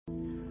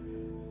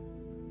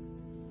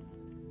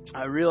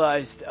I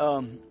realized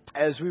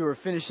as we were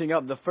finishing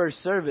up the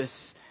first service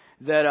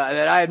that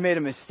I had made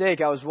a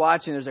mistake. I was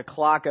watching. There's a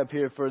clock up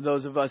here for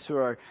those of us who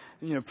are,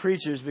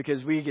 preachers,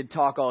 because we could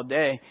talk all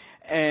day,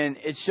 and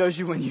it shows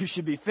you when you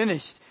should be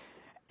finished.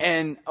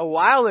 And a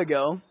while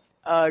ago,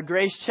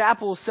 Grace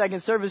Chapel's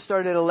second service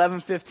started at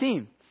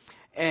 11:15.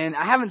 And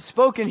I haven't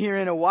spoken here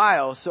in a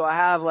while, so I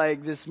have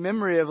this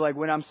memory of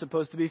when I'm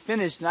supposed to be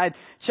finished. And I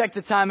checked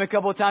the time a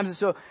couple of times, and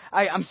so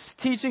I'm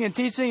teaching,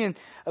 and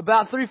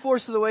about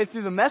 3/4 of the way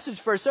through the message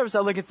first service,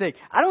 I look and think,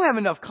 I don't have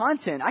enough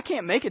content. I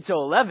can't make it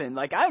till 11.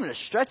 I'm going to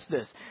stretch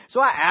this.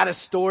 So I add a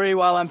story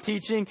while I'm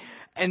teaching,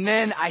 and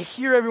then I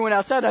hear everyone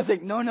outside. I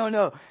think,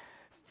 no.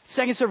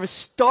 Second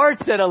service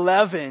starts at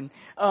 11.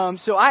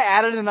 So I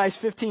added a nice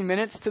 15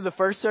 minutes to the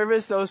first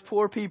service. Those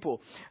poor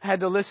people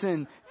had to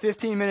listen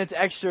 15 minutes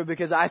extra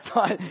because I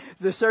thought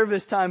the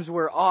service times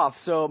were off.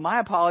 So my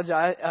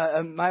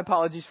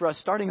apologies for us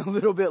starting a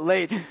little bit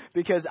late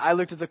because I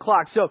looked at the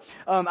clock. So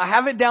I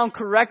have it down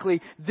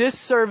correctly. This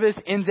service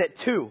ends at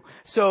 2.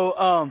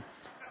 So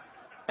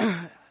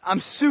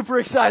I'm super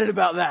excited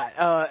about that.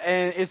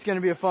 And it's going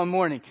to be a fun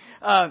morning.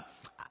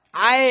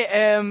 I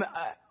am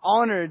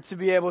honored to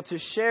be able to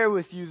share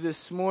with you this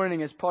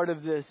morning as part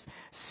of this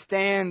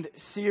Stand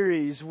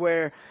series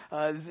where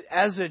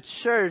as a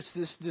church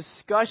this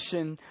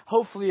discussion,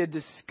 hopefully a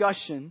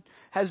discussion,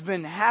 has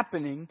been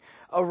happening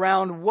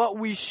around what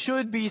we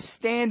should be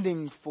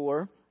standing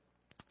for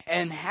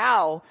and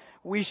how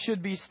we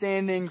should be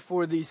standing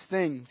for these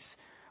things.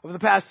 Over the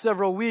past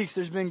several weeks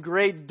there's been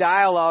great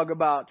dialogue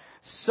about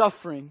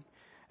suffering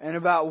and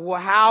about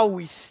how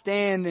we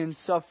stand in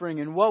suffering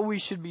and what we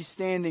should be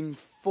standing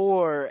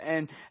for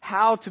and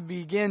how to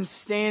begin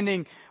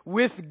standing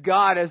with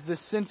God as the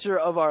center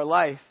of our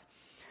life.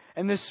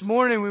 And this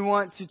morning we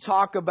want to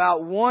talk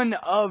about one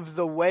of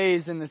the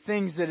ways and the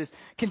things that is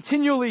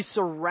continually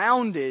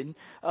surrounded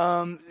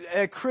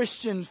a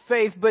Christian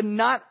faith, but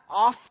not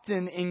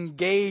often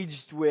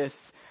engaged with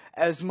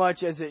as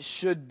much as it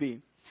should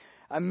be.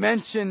 I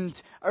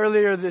mentioned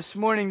earlier this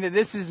morning that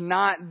this is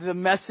not the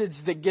message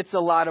that gets a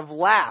lot of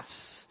laughs.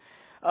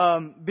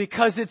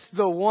 Because it's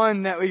the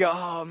one that we go,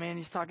 oh man,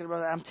 he's talking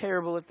about that. I'm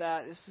terrible at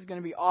that. This is going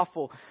to be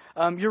awful.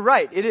 You're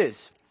right. It is.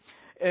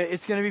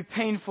 It's going to be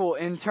painful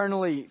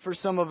internally for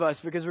some of us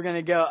because we're going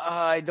to go,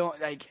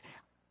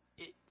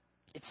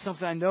 it's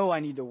something I know I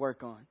need to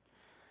work on.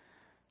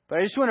 But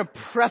I just want to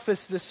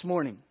preface this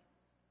morning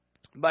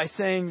by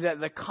saying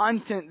that the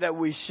content that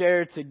we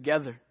share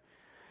together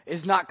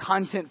is not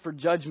content for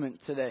judgment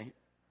today.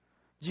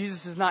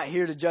 Jesus is not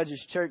here to judge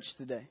His church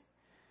today.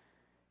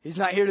 He's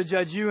not here to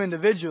judge you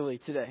individually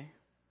today.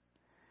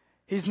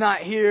 He's not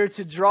here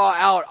to draw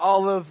out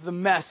all of the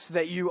mess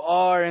that you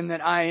are and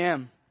that I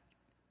am.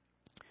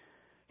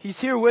 He's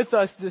here with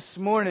us this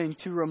morning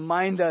to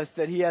remind us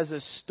that He has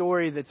a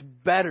story that's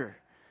better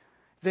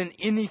than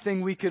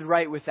anything we could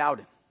write without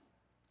Him.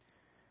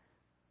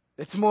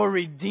 It's more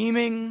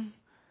redeeming.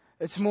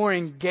 It's more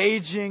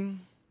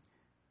engaging.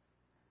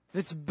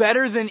 It's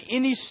better than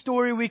any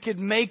story we could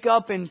make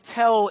up and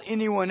tell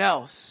anyone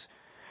else.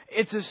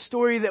 It's a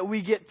story that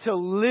we get to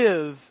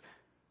live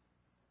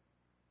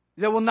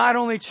that will not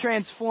only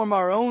transform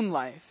our own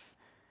life,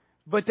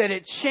 but that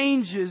it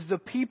changes the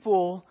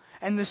people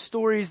and the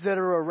stories that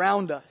are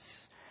around us.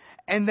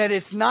 And that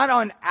it's not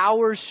on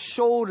our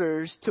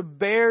shoulders to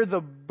bear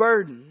the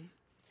burden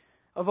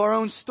of our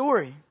own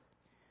story.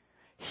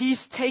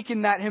 He's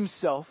taken that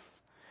Himself,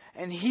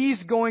 and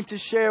He's going to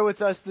share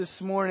with us this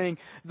morning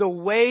the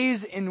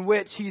ways in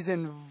which He's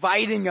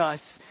inviting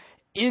us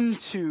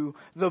into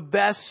the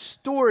best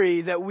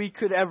story that we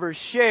could ever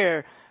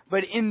share.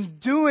 But in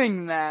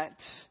doing that,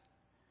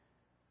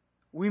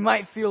 we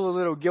might feel a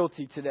little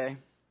guilty today.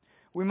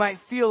 We might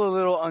feel a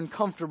little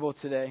uncomfortable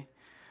today.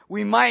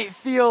 We might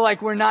feel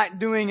like we're not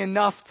doing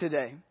enough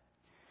today.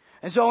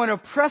 And so I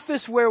want to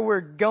preface where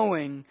we're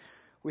going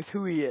with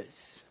who He is.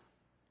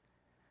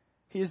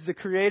 He is the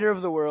creator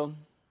of the world.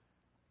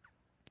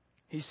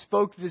 He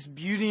spoke this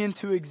beauty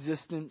into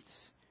existence.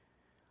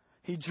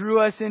 He drew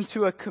us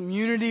into a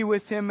community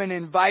with Him and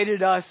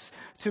invited us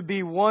to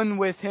be one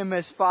with Him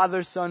as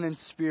Father, Son, and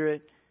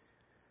Spirit.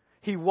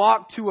 He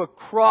walked to a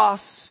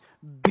cross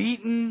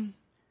beaten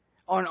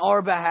on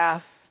our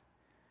behalf.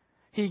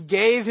 He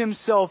gave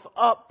Himself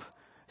up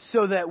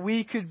so that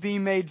we could be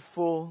made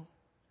full.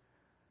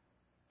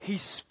 He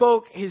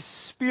spoke His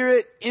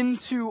Spirit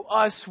into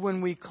us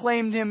when we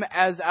claimed Him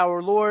as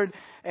our Lord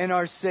and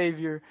our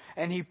Savior.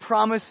 And He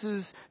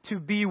promises to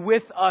be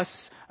with us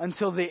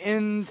until the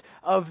end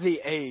of the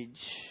age.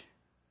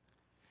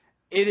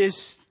 It is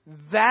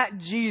that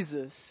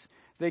Jesus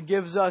that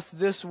gives us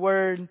this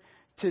word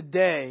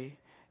today,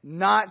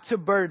 not to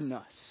burden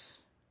us,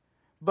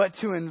 but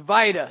to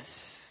invite us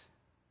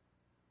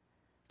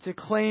to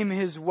claim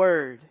His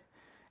word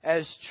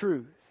as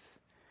truth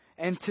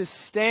and to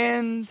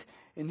stand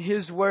in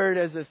His word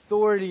as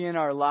authority in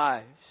our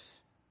lives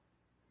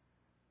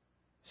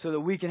so that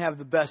we can have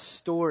the best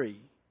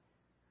story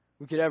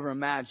we could ever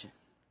imagine.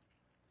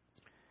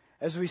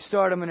 As we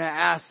start, I'm going to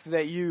ask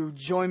that you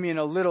join me in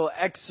a little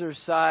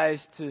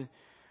exercise to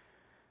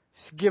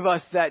give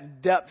us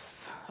that depth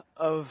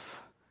of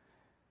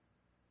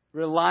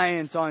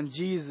reliance on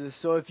Jesus.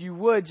 So if you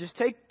would, just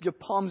take the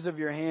palms of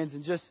your hands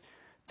and just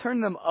turn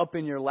them up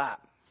in your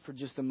lap for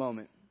just a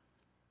moment.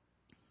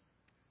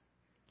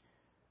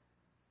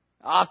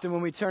 Often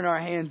when we turn our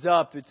hands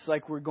up, it's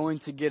like we're going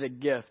to get a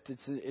gift.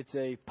 It's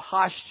a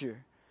posture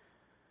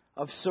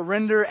of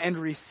surrender and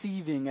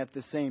receiving at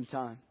the same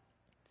time.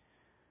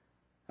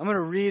 I'm going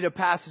to read a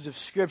passage of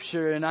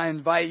Scripture, and I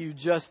invite you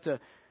just to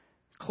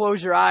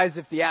close your eyes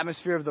if the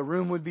atmosphere of the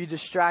room would be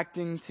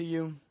distracting to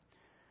you.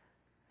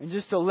 And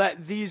just to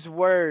let these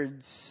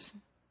words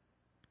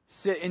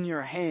sit in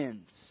your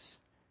hands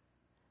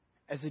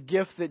as a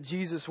gift that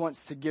Jesus wants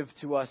to give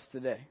to us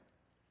today.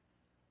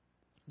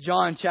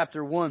 John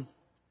chapter 1.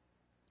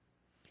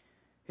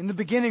 In the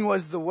beginning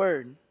was the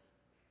Word.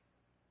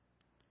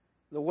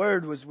 The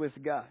Word was with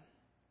God.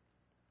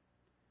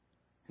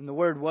 And the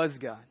Word was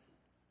God.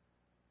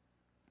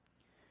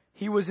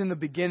 He was in the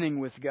beginning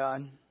with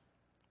God.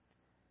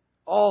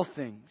 All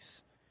things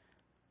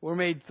were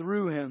made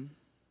through Him.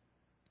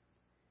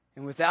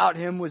 And without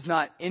Him was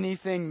not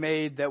anything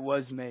made that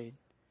was made.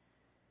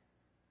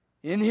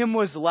 In Him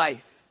was life.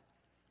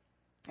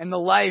 And the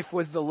life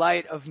was the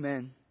light of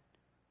men.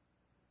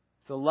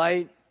 The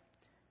light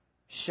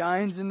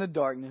shines in the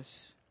darkness.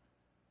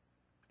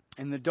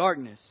 And the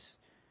darkness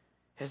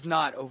has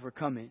not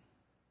overcome it.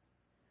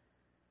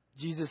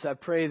 Jesus, I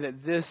pray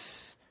that this,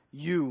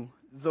 you,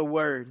 the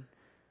Word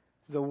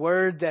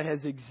that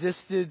has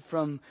existed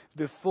from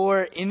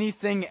before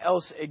anything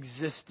else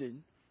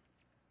existed,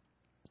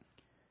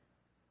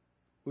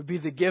 would be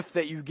the gift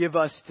that you give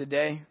us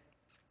today.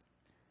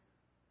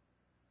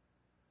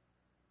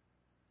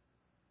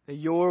 That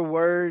your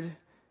Word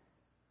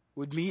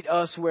would meet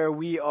us where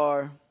we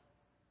are.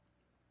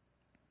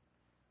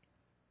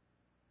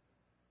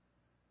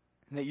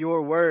 And that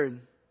your Word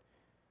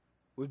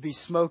would be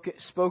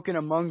spoken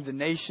among the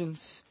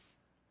nations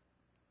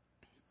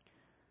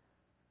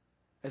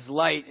as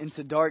light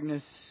into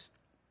darkness.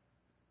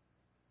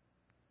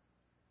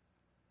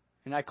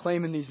 And I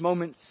claim in these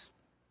moments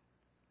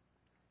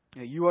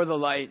that you are the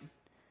light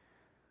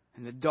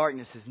and the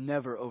darkness has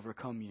never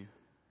overcome you.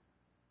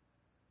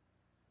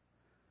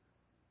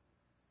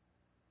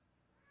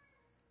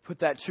 Put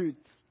that truth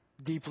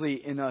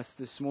deeply in us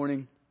this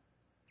morning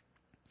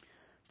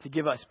to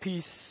give us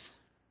peace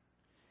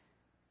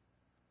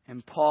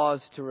and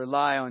pause to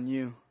rely on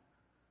you,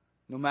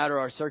 no matter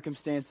our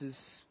circumstances,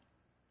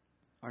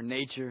 our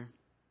nature,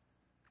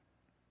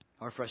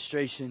 our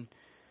frustration,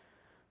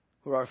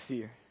 or our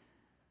fear.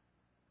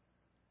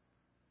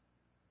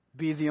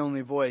 Be the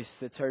only voice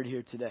that's heard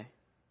here today.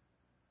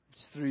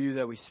 It's through you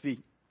that we speak.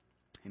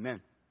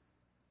 Amen.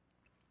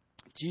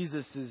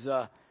 Jesus is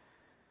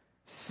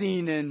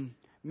seen in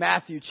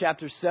Matthew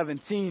chapter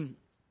 17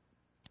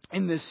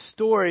 in this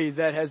story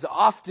that has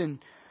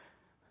often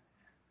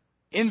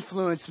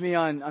influenced me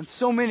on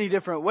so many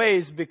different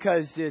ways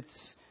because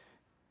it's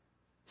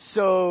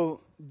so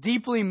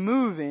deeply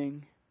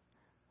moving,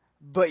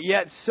 but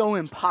yet so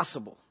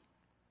impossible.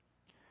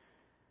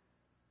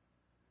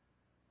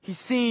 He's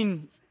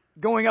seen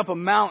going up a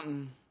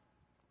mountain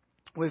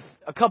with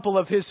a couple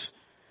of his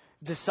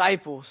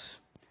disciples.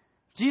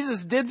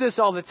 Jesus did this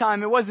all the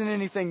time. It wasn't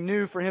anything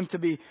new for him to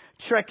be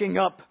trekking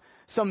up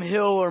some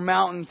hill or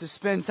mountain to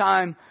spend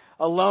time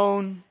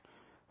alone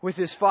with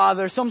his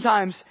Father.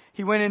 Sometimes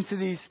he went into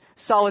these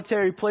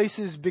solitary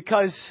places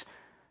because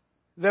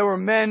there were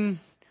men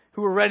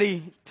who were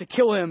ready to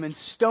kill him and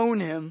stone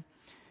him.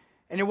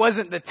 And it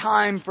wasn't the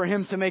time for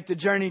him to make the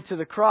journey to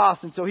the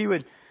cross. And so he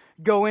would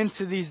go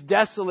into these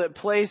desolate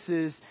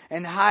places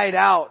and hide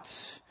out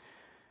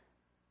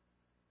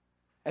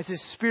as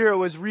his spirit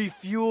was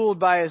refueled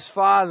by his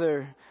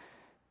Father,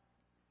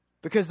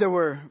 because there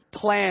were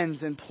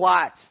plans and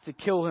plots to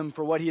kill him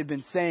for what he had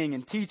been saying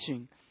and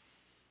teaching.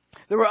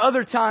 There were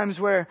other times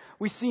where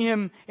we see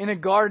him in a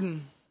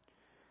garden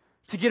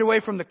to get away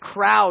from the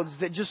crowds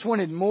that just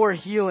wanted more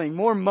healing,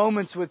 more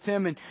moments with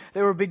him. And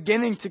they were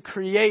beginning to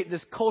create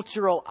this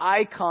cultural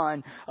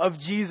icon of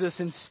Jesus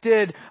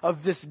instead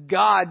of this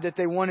God that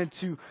they wanted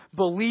to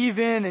believe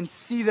in and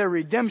see their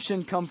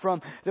redemption come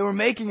from. They were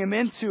making him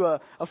into a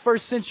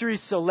first century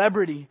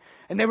celebrity.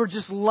 And they were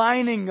just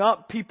lining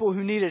up people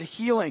who needed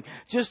healing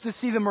just to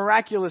see the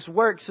miraculous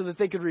work so that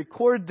they could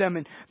record them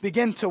and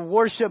begin to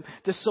worship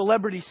the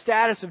celebrity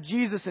status of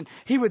Jesus. And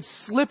he would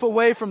slip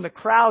away from the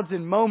crowds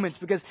in moments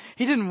because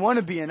he didn't want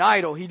to be an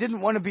idol. He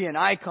didn't want to be an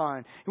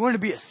icon. He wanted to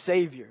be a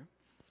savior.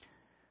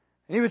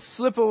 And he would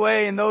slip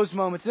away in those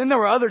moments. And then there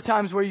were other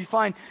times where you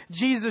find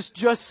Jesus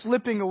just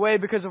slipping away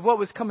because of what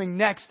was coming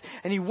next.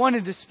 And he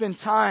wanted to spend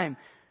time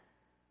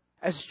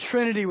as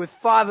Trinity with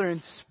Father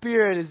and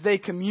Spirit as they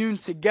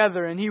communed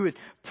together. And he would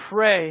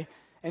pray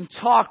and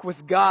talk with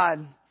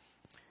God.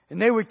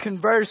 And they would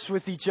converse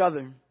with each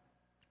other.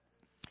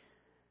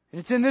 And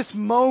it's in this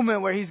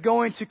moment where he's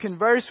going to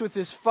converse with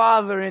his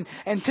Father in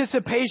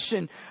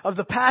anticipation of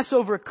the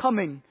Passover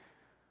coming,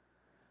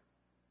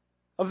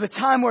 of the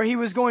time where He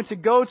was going to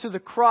go to the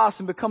cross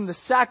and become the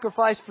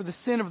sacrifice for the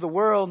sin of the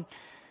world,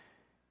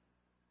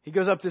 He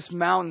goes up this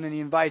mountain and He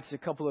invites a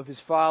couple of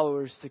His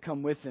followers to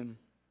come with Him.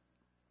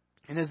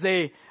 And as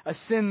they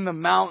ascend the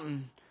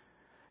mountain,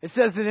 it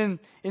says that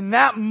in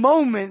that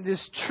moment,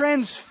 this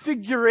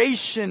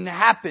transfiguration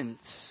happens.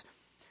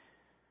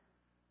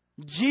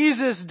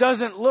 Jesus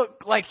doesn't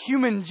look like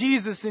human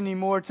Jesus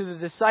anymore to the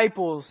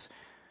disciples.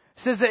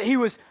 It says that He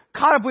was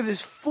caught up with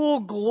His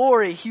full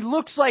glory. He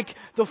looks like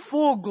the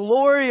full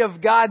glory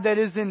of God that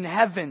is in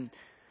heaven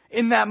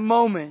in that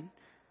moment.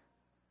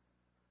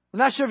 I'm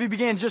not sure if He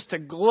began just to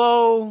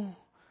glow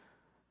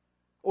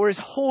or His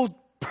whole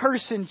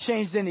person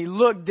changed and He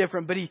looked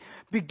different, but He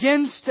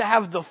begins to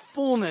have the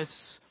fullness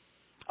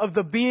of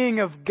the being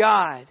of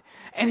God.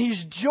 And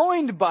He's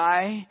joined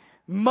by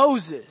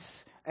Moses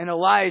and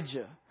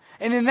Elijah.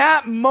 And in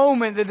that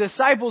moment, the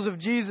disciples of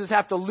Jesus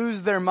have to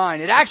lose their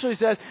mind. It actually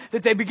says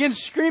that they begin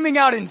screaming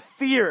out in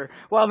fear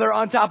while they're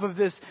on top of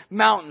this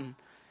mountain.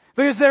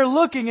 Because they're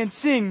looking and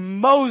seeing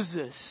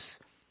Moses,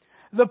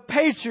 the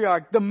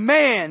patriarch, the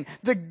man,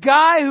 the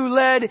guy who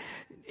led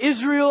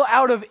Israel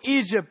out of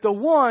Egypt, the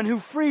one who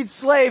freed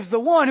slaves, the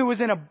one who was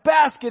in a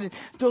basket and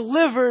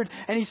delivered,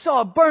 and he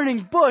saw a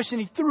burning bush and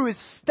he threw his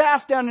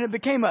staff down and it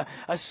became a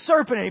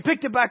serpent, and he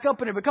picked it back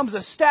up and it becomes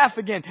a staff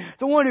again.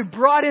 The one who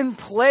brought in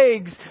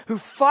plagues, who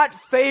fought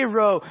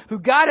Pharaoh, who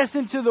got us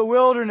into the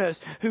wilderness,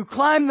 who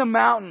climbed the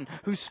mountain,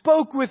 who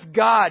spoke with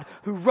God,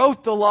 who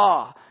wrote the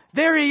law.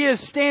 There He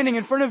is standing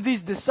in front of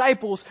these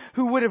disciples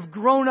who would have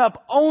grown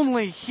up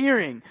only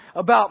hearing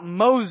about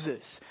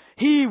Moses.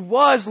 He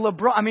was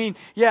LeBron. I mean,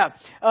 yeah.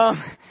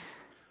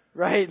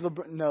 Right?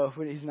 No,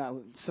 he's not.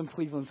 Some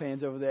Cleveland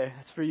fans over there.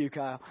 That's for you,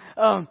 Kyle.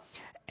 And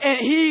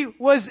he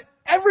was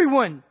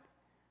everyone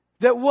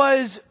that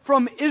was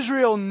from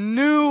Israel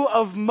knew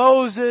of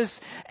Moses,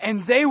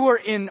 and they were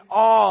in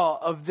awe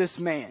of this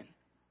man.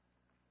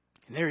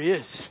 And there He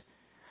is,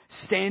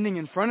 standing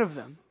in front of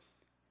them.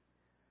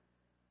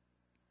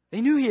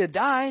 They knew He had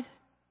died,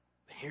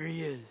 but here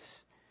He is,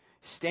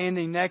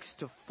 standing next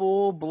to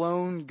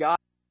full-blown God,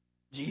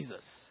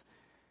 Jesus.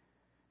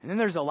 And then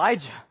there's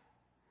Elijah,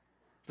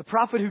 the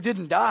prophet who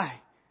didn't die.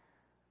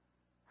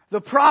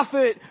 The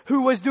prophet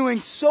who was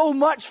doing so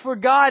much for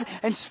God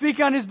and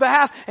speaking on His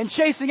behalf and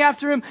chasing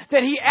after Him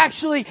that he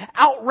actually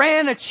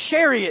outran a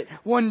chariot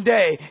one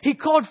day. He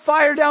called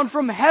fire down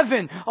from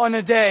heaven on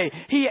a day.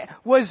 He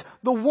was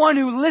the one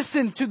who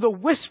listened to the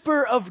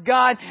whisper of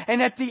God,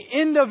 and at the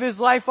end of His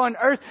life on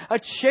earth, a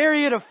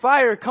chariot of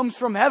fire comes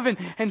from heaven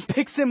and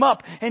picks Him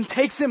up and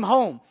takes Him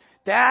home.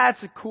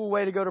 That's a cool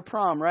way to go to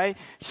prom, right?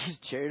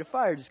 Chariot of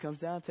fire just comes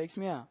down and takes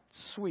me out.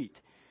 Sweet.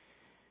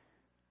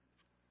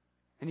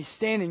 And He's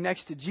standing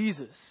next to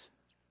Jesus.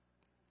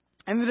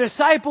 And the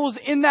disciples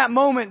in that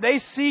moment, they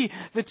see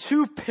the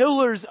two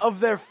pillars of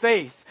their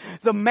faith.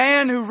 The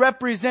man who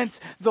represents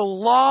the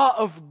law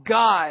of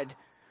God,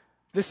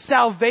 the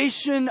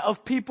salvation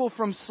of people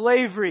from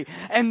slavery,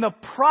 and the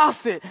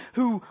prophet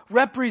who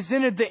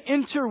represented the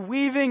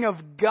interweaving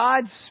of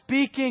God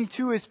speaking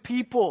to His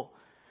people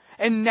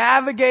and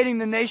navigating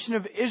the nation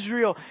of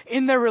Israel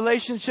in their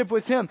relationship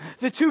with Him.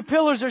 The two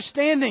pillars are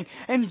standing,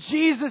 and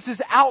Jesus is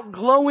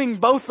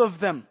outglowing both of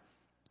them.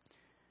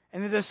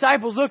 And the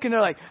disciples look and they're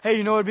like, hey,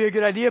 you know what would be a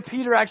good idea?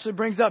 Peter actually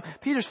brings up,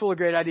 Peter's full of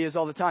great ideas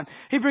all the time.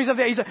 He brings up,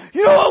 he's like,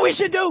 you know what we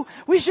should do?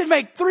 We should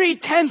make 3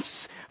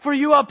 tents for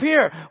you up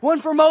here.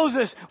 One for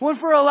Moses, one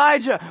for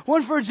Elijah,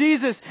 one for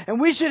Jesus. And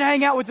we should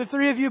hang out with the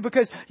 3 of you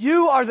because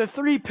you are the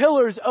 3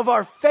 pillars of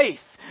our faith.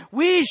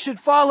 We should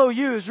follow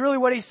you is really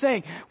what He's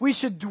saying. We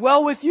should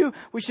dwell with you.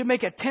 We should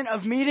make a tent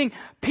of meeting.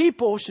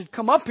 People should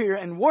come up here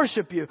and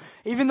worship you.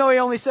 Even though He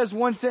only says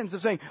one sentence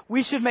of saying,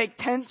 we should make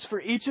tents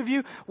for each of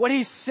you. What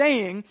He's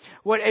saying,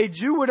 what a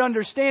Jew would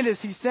understand is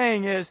He's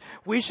saying is,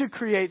 we should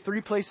create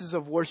 3 places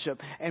of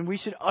worship. And we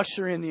should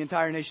usher in the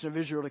entire nation of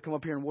Israel to come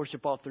up here and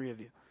worship all 3 of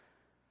you.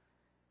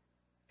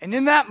 And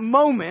in that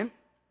moment,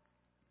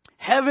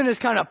 heaven is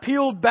kind of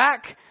peeled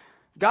back.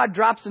 God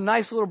drops a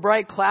nice little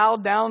bright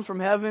cloud down from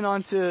heaven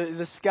onto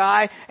the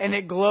sky, and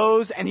it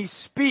glows, and He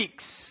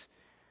speaks.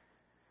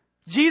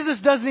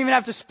 Jesus doesn't even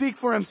have to speak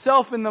for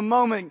Himself in the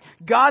moment.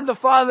 God the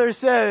Father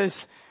says,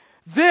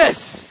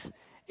 this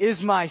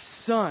is my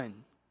Son.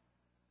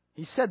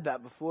 He said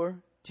that before.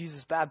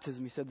 Jesus'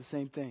 baptism, He said the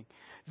same thing.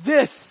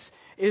 This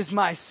is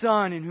my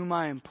Son in whom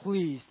I am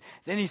pleased.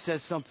 Then He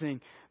says something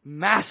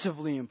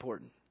massively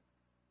important.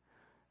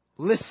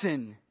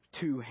 Listen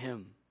to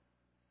Him.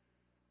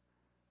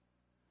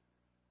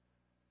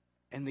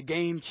 And the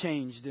game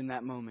changed in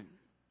that moment.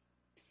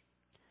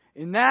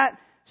 In that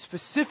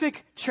specific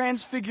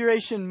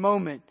transfiguration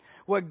moment,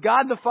 what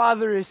God the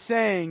Father is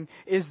saying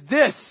is,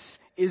 this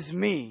is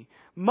me.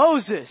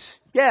 Moses,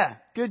 yeah,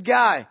 good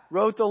guy,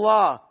 wrote the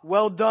law,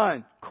 well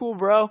done, cool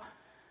bro.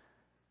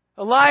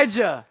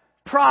 Elijah,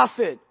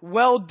 prophet,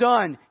 well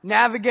done,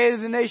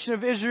 navigated the nation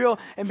of Israel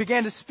and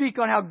began to speak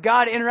on how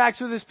God interacts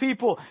with His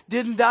people.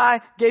 Didn't die,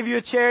 gave you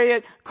a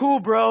chariot, cool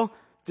bro,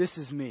 this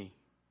is me.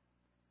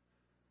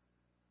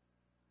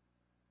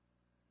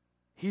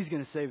 He's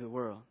going to save the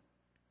world.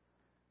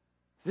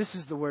 This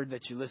is the word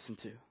that you listen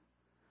to.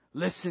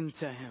 Listen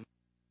to him.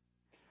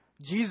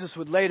 Jesus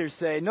would later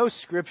say, no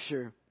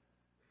scripture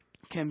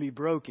can be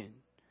broken,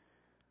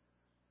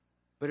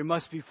 but it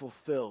must be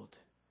fulfilled.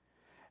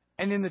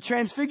 And in the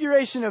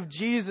transfiguration of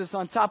Jesus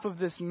on top of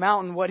this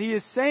mountain, what he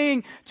is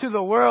saying to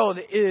the world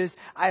is,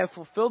 I have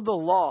fulfilled the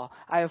law.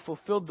 I have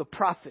fulfilled the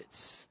prophets.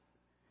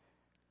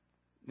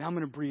 Now I'm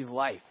going to breathe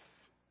life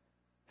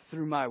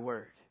through my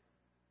word.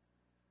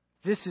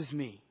 This is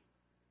me.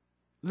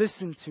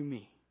 Listen to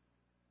me.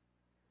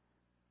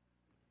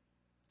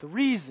 The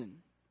reason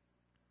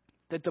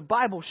that the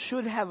Bible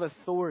should have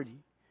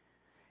authority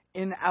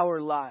in our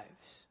lives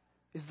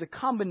is the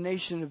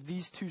combination of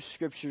these two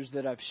scriptures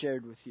that I've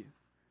shared with you.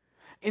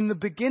 In the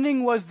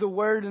beginning was the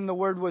Word, and the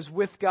Word was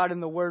with God,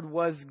 and the Word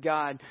was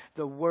God.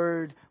 The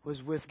Word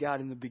was with God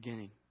in the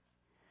beginning.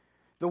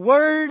 The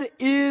Word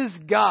is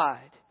God.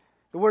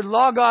 The word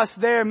logos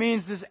there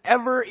means this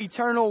ever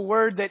eternal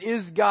word that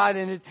is God,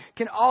 and it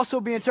can also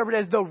be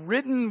interpreted as the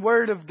written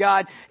word of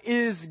God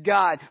is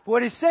God.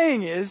 What it's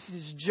saying is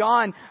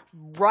John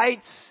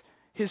writes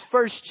his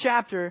first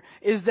chapter,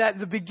 is that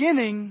the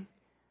beginning,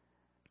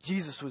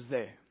 Jesus was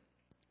there.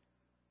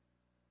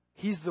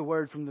 He's the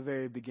Word from the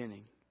very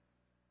beginning.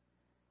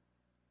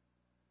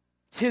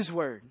 It's His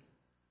Word.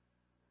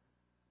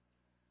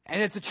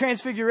 And at the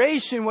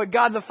Transfiguration, what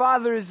God the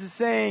Father is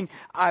saying,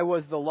 I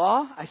was the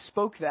law, I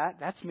spoke that,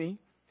 that's me.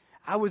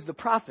 I was the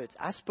prophets,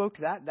 I spoke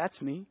that, that's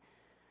me.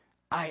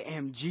 I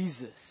am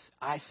Jesus,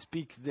 I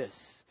speak this.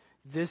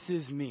 This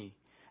is me.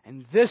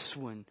 And this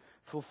one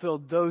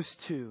fulfilled those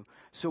two.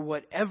 So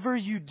whatever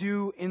you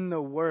do in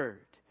the Word,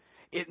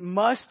 it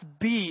must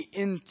be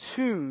in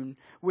tune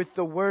with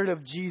the Word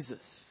of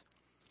Jesus.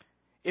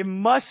 It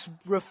must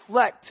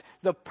reflect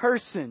the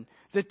person,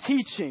 the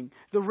teaching,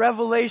 the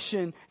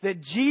revelation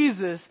that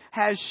Jesus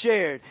has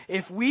shared.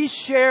 If we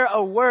share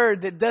a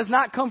word that does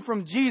not come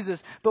from Jesus,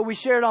 but we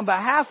share it on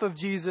behalf of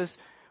Jesus,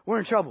 we're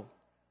in trouble.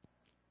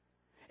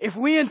 If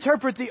we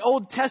interpret the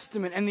Old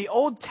Testament, and the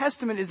Old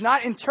Testament is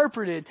not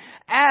interpreted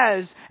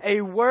as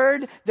a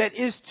word that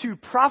is to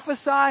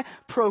prophesy,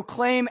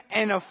 proclaim,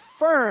 and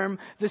affirm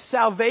the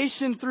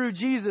salvation through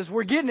Jesus,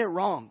 we're getting it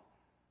wrong.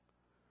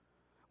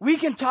 We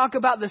can talk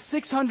about the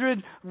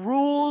 600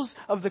 rules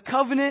of the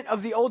covenant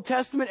of the Old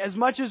Testament as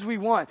much as we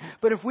want.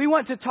 But if we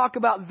want to talk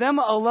about them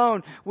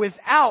alone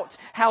without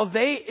how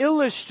they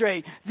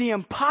illustrate the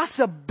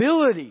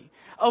impossibility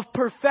of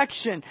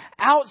perfection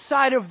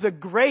outside of the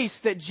grace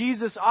that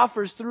Jesus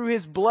offers through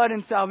His blood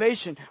and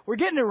salvation, we're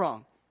getting it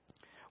wrong.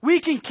 We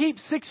can keep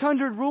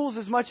 600 rules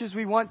as much as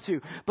we want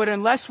to, but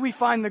unless we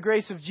find the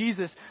grace of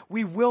Jesus,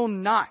 we will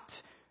not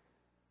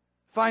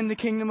find the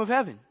kingdom of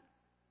heaven.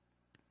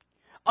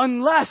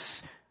 Unless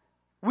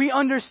we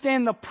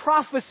understand the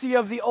prophecy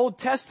of the Old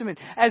Testament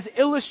as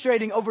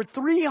illustrating over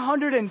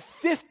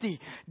 350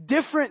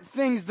 different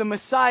things the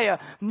Messiah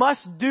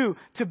must do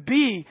to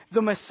be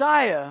the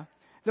Messiah,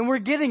 then we're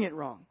getting it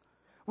wrong.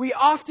 We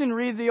often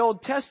read the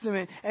Old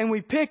Testament and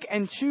we pick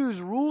and choose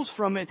rules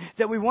from it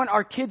that we want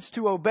our kids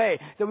to obey,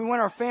 that we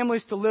want our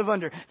families to live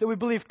under, that we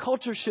believe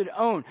culture should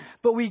own.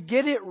 But we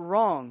get it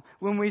wrong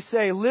when we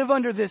say live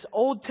under this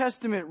Old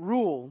Testament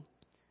rule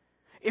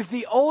if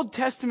the Old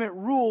Testament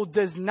rule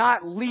does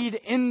not lead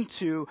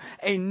into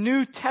a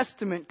New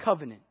Testament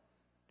covenant.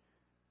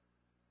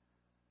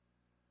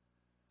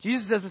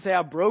 Jesus doesn't say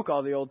I broke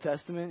all the Old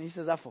Testament. He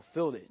says I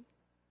fulfilled it.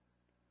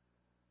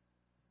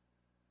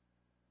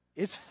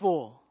 It's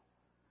full.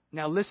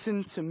 Now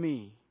listen to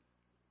me.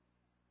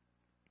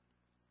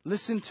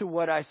 Listen to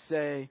what I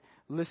say.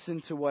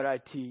 Listen to what I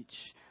teach.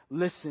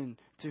 Listen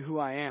to who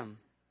I am.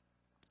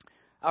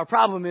 Our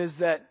problem is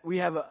that we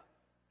have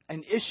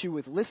an issue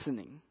with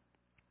listening.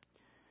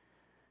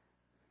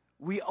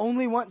 We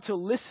only want to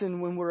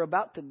listen when we're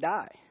about to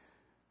die.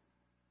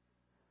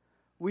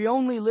 We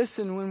only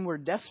listen when we're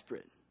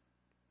desperate.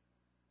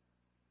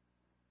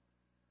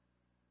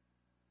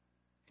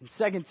 In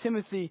 2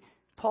 Timothy,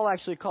 Paul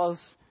actually calls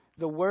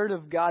the Word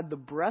of God the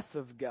breath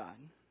of God.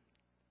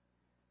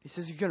 He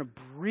says you're going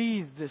to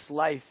breathe this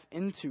life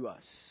into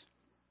us.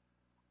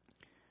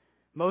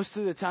 Most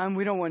of the time,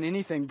 we don't want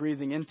anything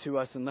breathing into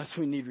us unless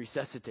we need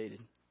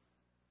resuscitated.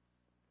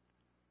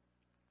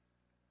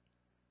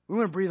 We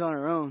want to breathe on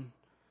our own.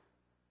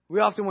 We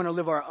often want to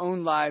live our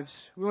own lives.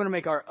 We want to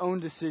make our own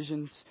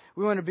decisions.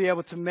 We want to be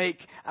able to make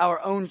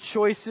our own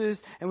choices.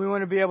 And we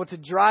want to be able to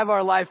drive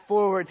our life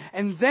forward.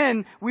 And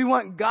then we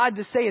want God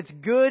to say it's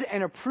good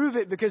and approve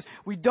it because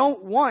we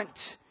don't want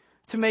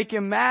to make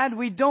Him mad.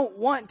 We don't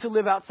want to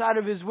live outside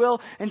of His will.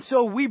 And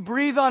so we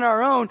breathe on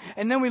our own.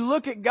 And then we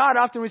look at God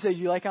often and we say, do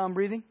you like how I'm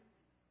breathing?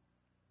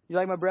 You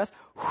like my breath?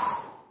 Whew.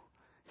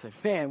 It's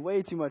like, man,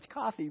 way too much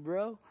coffee,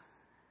 bro.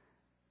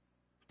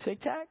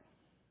 Tic-tac.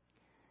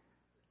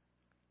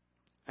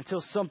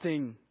 Until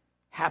something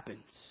happens.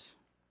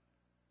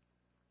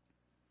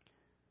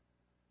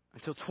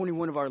 Until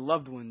 21 of our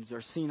loved ones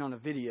are seen on a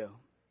video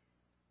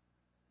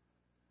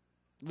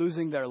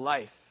losing their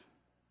life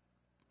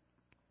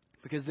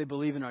because they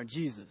believe in our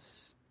Jesus.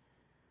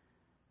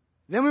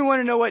 Then we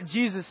want to know what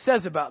Jesus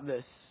says about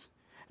this.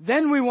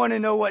 Then we want to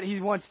know what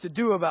he wants to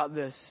do about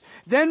this.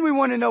 Then we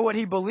want to know what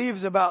he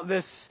believes about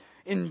this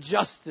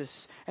injustice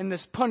and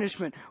this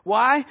punishment.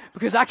 Why?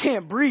 Because I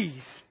can't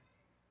breathe.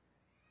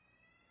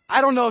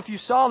 I don't know if you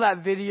saw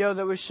that video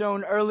that was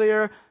shown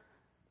earlier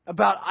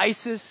about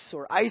ISIS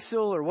or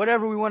ISIL or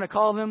whatever we want to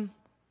call them,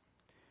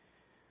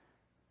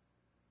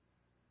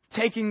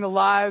 taking the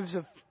lives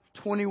of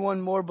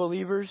 21 more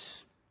believers.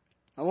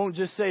 I won't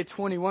just say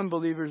 21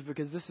 believers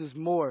because this is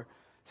more.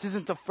 This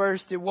isn't the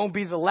first. It won't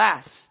be the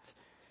last.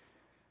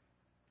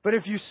 But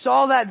if you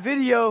saw that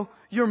video,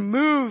 you're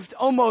moved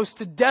almost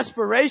to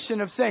desperation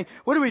of saying,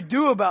 what do we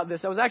do about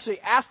this? I was actually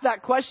asked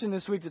that question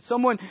this week, that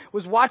someone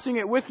was watching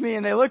it with me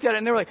and they looked at it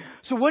and they were like,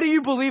 so what do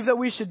you believe that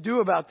we should do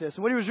about this?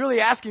 And what he was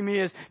really asking me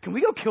is, can we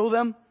go kill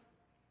them?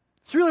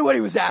 It's really what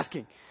he was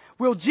asking.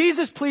 Will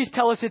Jesus please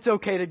tell us it's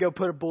okay to go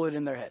put a bullet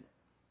in their head?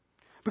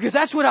 Because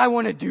that's what I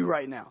want to do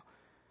right now.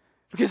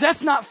 Because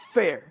that's not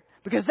fair.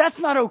 Because that's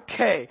not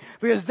okay.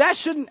 Because that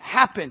shouldn't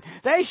happen.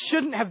 They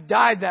shouldn't have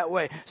died that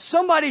way.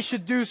 Somebody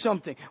should do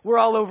something. We're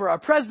all over our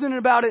president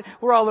about it.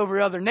 We're all over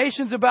other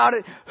nations about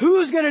it.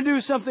 Who's going to do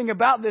something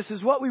about this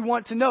is what we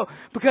want to know.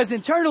 Because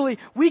internally,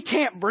 we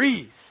can't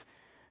breathe.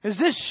 Because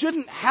this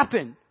shouldn't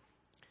happen.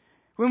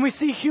 When we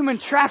see human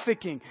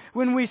trafficking,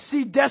 when we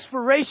see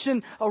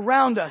desperation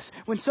around us,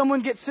 when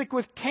someone gets sick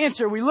with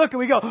cancer, we look and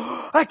we go,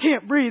 I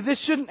can't breathe.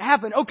 This shouldn't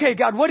happen. Okay,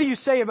 God, what do you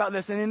say about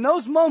this? And in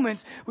those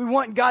moments, we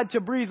want God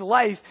to breathe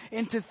life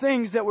into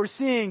things that we're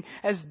seeing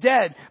as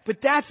dead. But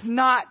that's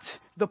not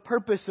the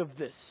purpose of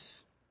this.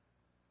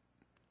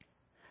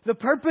 The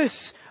purpose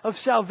of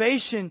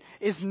salvation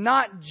is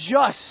not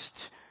just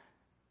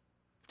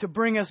to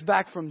bring us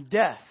back from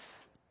death.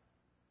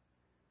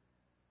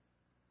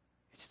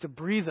 To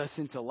breathe us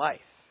into life.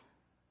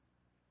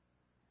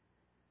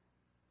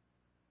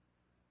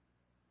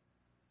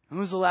 When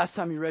was the last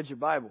time you read your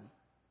Bible?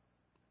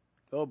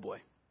 Oh boy.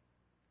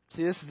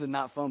 See, this is the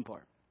not fun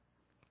part.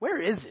 Where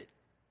is it?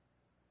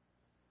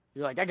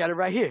 You're like, I got it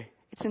right here.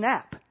 It's an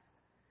app.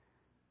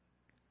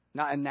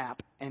 Not a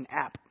nap, an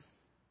app.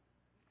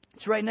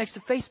 It's right next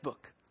to Facebook.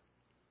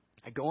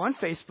 I go on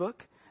Facebook.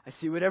 I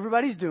see what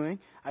everybody's doing.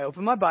 I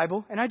open my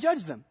Bible and I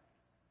judge them.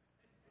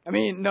 I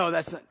mean, no,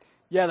 that's not.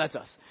 Yeah, that's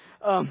us.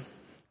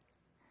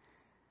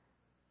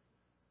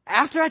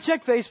 After I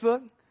check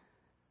Facebook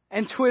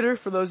and Twitter,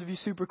 for those of you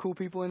super cool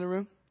people in the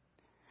room,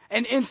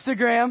 and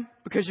Instagram,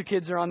 because your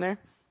kids are on there,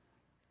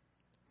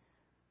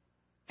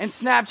 and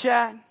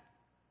Snapchat,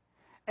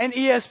 and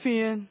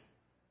ESPN,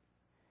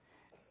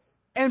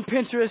 and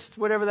Pinterest,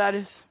 whatever that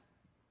is,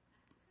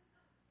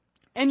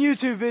 and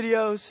YouTube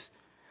videos,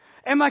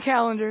 and my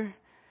calendar,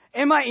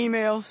 and my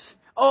emails.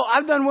 Oh,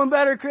 I've done one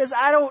better, Chris.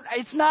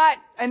 It's not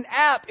an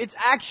app. It's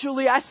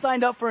actually, I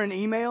signed up for an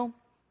email.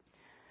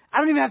 I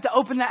don't even have to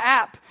open the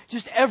app.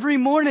 Just every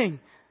morning,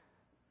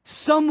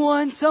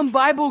 some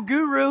Bible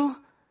guru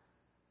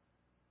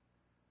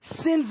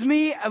sends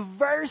me a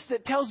verse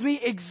that tells me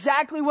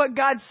exactly what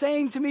God's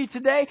saying to me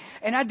today.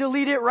 And I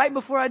delete it right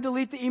before I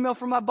delete the email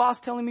from my boss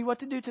telling me what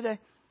to do today.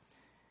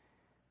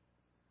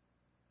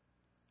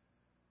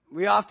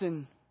 We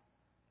often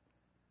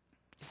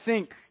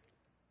think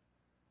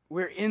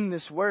we're in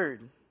this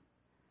word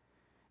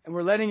and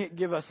we're letting it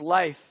give us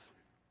life.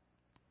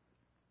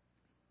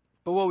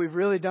 But what we've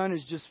really done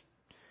is just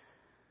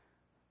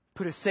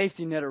put a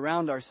safety net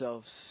around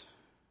ourselves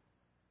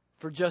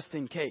for just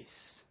in case.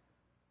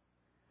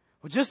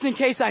 Well, just in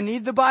case I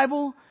need the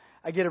Bible,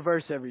 I get a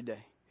verse every day.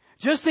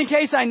 Just in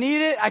case I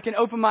need it, I can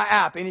open my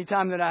app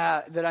anytime that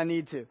I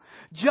need to.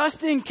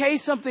 Just in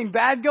case something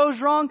bad goes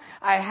wrong,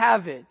 I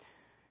have it.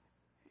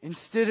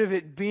 Instead of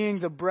it being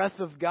the breath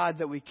of God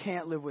that we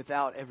can't live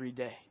without every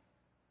day.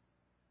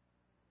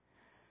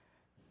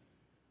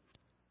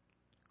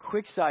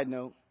 Quick side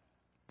note,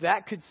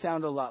 that could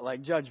sound a lot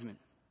like judgment.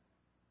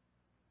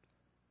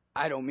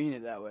 I don't mean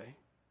it that way.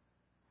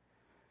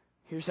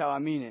 Here's how I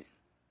mean it.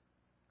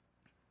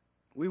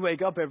 We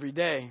wake up every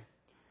day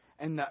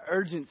and the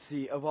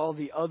urgency of all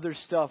the other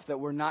stuff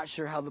that we're not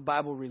sure how the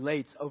Bible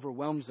relates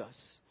overwhelms us.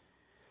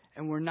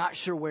 And we're not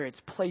sure where its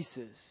place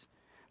is.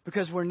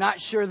 Because we're not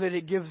sure that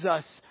it gives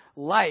us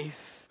life.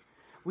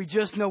 We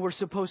just know we're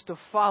supposed to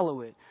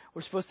follow it.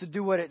 We're supposed to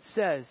do what it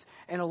says.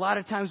 And a lot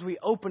of times we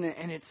open it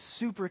and it's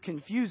super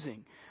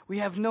confusing. We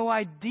have no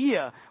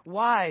idea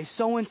why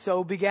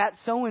so-and-so begat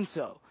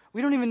so-and-so.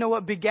 We don't even know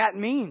what begat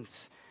means.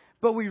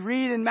 But we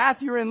read in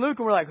Matthew and Luke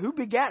and we're like, who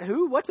begat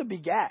who? What's a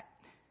begat?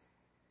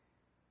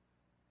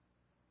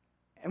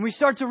 And we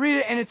start to read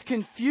it and it's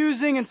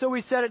confusing, and so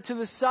we set it to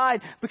the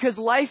side because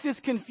life is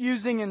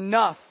confusing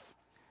enough.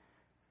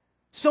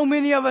 So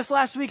many of us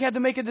last week had to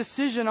make a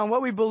decision on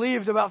what we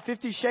believed about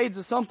 50 Shades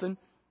of something.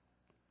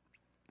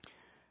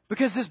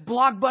 Because this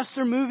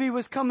blockbuster movie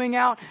was coming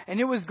out and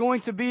it was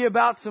going to be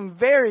about some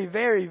very,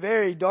 very,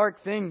 very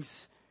dark things.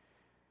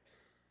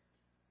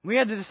 We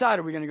had to decide,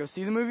 are we going to go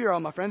see the movie, or are all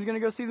my friends going to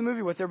go see the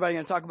movie? What's everybody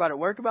going to talk about at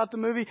work about the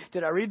movie?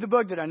 Did I read the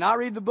book? Did I not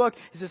read the book?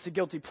 Is this a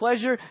guilty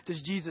pleasure?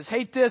 Does Jesus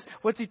hate this?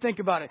 What's he think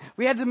about it?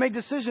 We had to make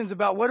decisions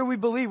about what do we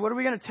believe? What are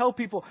we going to tell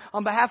people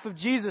on behalf of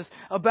Jesus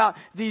about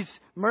these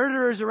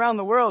murderers around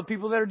the world,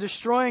 people that are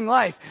destroying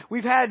life?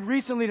 We've had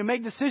recently to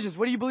make decisions.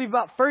 What do you believe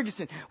about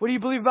Ferguson? What do you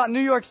believe about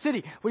New York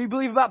City? What do you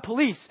believe about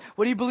police?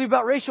 What do you believe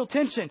about racial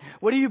tension?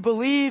 What do you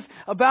believe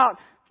about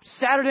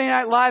Saturday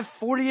Night Live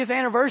 40th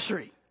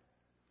anniversary?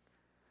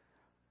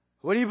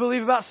 What do you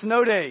believe about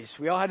snow days?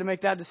 We all had to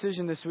make that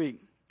decision this week.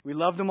 We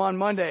loved them on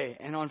Monday,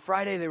 and on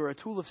Friday they were a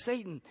tool of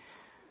Satan.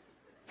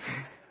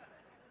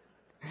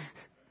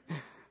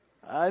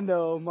 I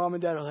know, Mom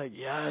and Dad are like,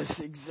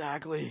 yes,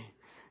 exactly.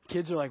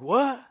 Kids are like,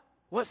 what?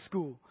 What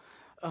school?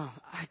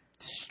 I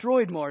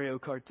destroyed Mario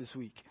Kart this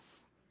week.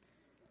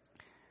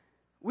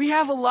 We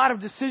have a lot of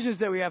decisions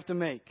that we have to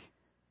make.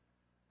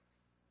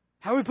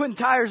 How are we putting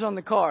tires on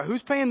the car?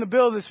 Who's paying the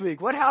bill this week?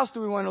 What house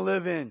do we want to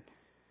live in?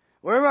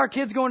 Where are our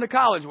kids going to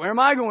college? Where am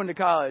I going to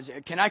college?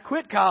 Can I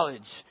quit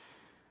college?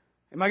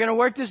 Am I going to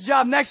work this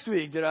job next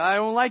week? I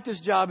don't like this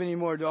job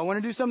anymore. Do I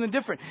want to do something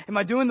different? Am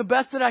I doing the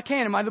best that I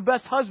can? Am I the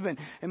best husband?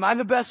 Am I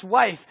the best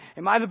wife?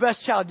 Am I the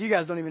best child? You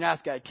guys don't even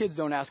ask that. Kids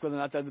don't ask whether or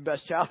not they're the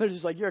best child. They're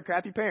just like, you're a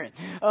crappy parent.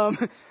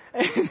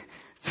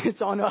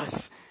 It's on us.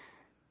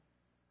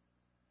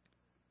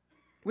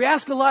 We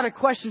ask a lot of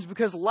questions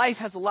because life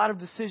has a lot of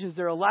decisions.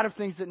 There are a lot of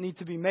things that need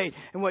to be made.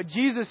 And what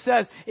Jesus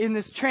says in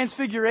this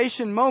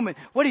transfiguration moment,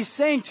 what he's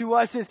saying to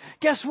us is,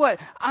 guess what?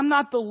 I'm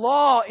not the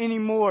law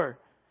anymore.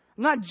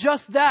 I'm not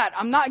just that.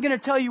 I'm not going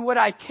to tell you what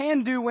I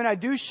can do when I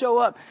do show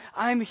up.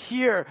 I'm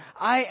here.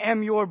 I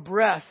am your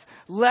breath.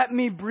 Let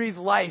me breathe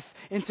life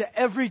into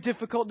every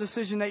difficult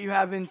decision that you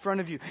have in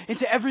front of you,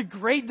 into every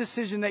great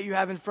decision that you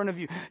have in front of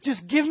you.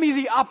 Just give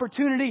me the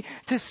opportunity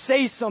to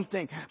say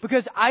something,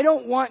 because I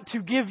don't want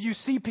to give you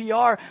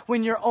CPR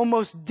when you're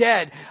almost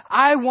dead.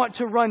 I want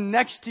to run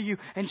next to you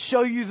and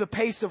show you the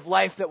pace of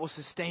life that will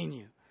sustain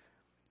you.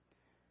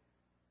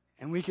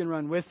 And we can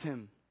run with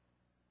him.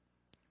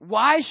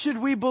 Why should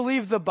we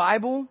believe the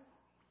Bible?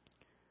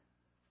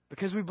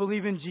 Because we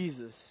believe in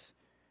Jesus.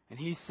 And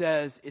he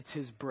says it's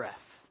his breath.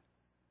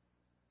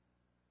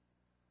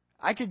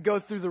 I could go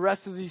through the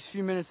rest of these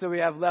few minutes that we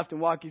have left and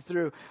walk you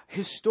through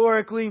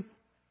historically,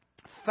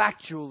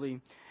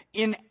 factually,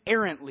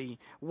 inerrantly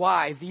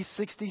why these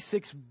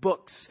 66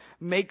 books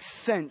make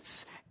sense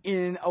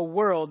in a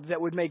world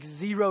that would make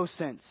zero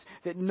sense.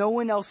 That no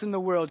one else in the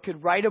world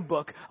could write a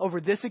book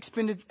over this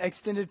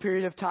extended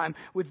period of time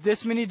with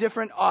this many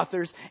different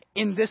authors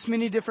in this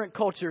many different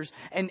cultures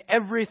and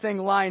everything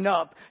line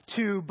up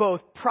to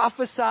both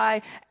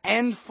prophesy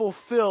and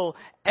fulfill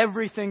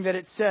everything that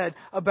it said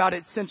about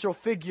its central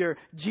figure,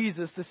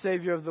 Jesus, the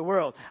Savior of the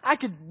world. I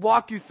could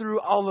walk you through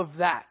all of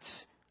that.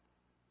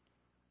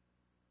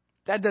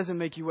 That doesn't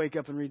make you wake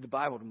up and read the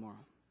Bible tomorrow.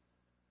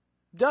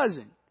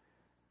 Doesn't.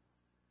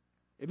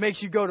 It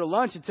makes you go to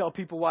lunch and tell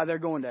people why they're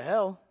going to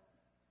hell.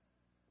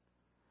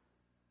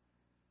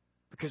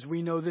 Because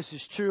we know this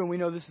is true and we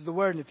know this is the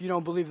Word. And if you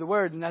don't believe the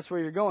Word, then that's where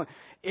you're going.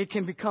 It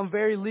can become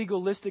very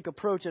legalistic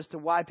approach as to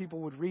why people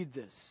would read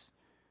this.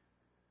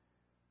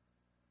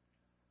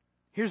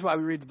 Here's why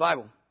we read the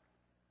Bible.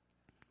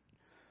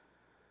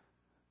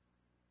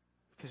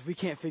 Because we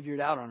can't figure it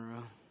out on our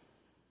own.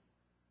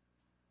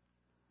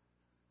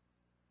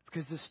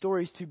 Because the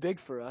story's too big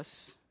for us.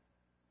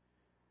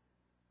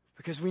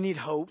 Because we need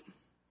hope.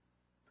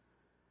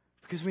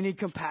 Because we need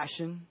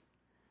compassion.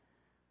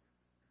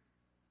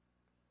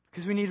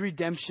 Because we need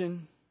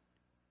redemption.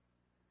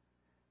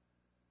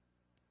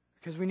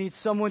 Because we need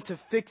someone to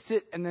fix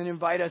it and then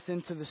invite us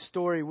into the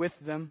story with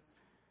them.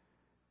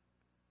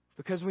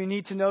 Because we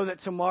need to know that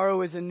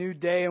tomorrow is a new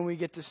day and we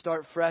get to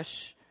start fresh.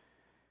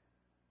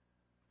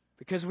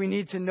 Because we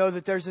need to know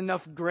that there's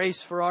enough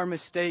grace for our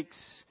mistakes.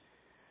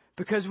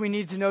 Because we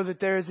need to know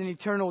that there is an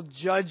eternal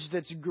judge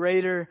that's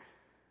greater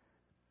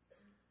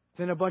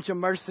than a bunch of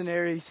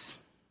mercenaries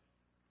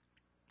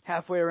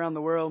halfway around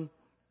the world.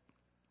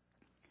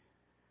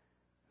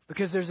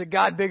 Because there's a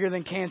God bigger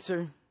than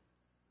cancer.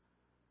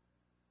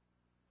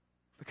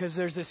 Because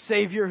there's a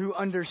Savior who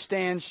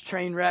understands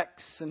train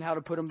wrecks and how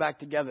to put them back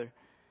together.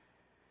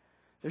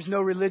 There's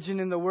no religion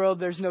in the world.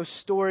 There's no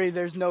story.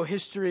 There's no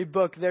history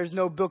book. There's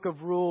no book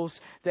of rules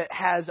that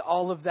has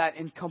all of that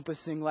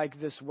encompassing like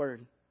this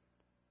word.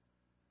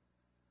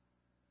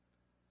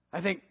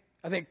 I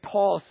think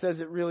Paul says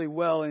it really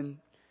well in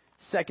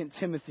 2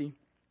 Timothy.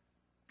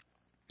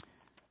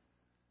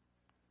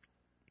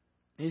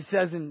 He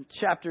says in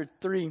chapter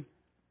 3,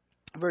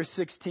 verse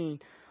 16,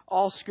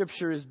 all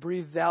Scripture is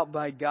breathed out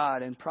by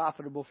God and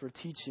profitable for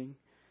teaching,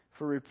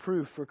 for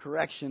reproof, for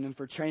correction, and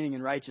for training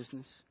in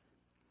righteousness,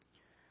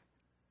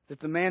 that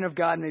the man of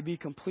God may be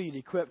complete,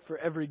 equipped for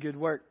every good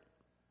work.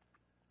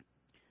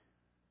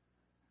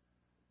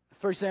 The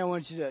first thing I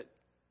want you to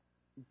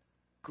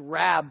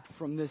grab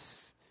from this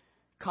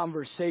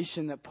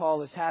conversation that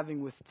Paul is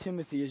having with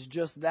Timothy is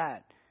just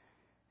that.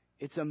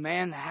 It's a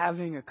man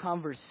having a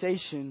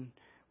conversation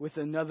with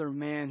another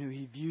man who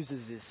he views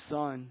as his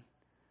son.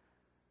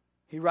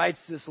 he writes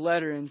this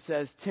letter and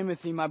says,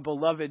 Timothy, my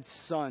beloved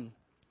son.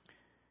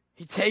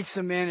 He takes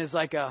him in as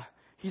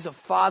he's a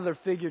father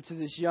figure to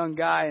this young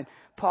guy. And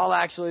Paul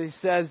actually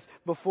says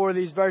before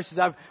these verses,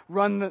 I've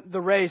run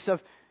the race,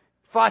 I've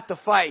fought the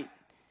fight.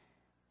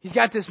 He's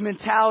got this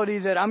mentality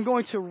that I'm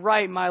going to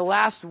write my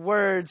last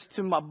words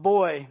to my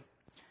boy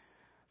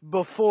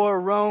before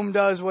Rome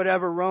does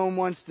whatever Rome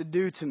wants to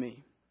do to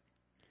me.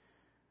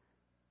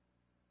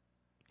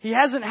 He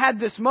hasn't had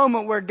this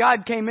moment where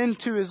God came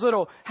into his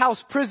little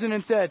house prison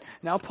and said,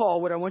 now,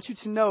 Paul, what I want you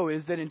to know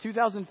is that in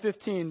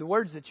 2015, the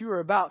words that you are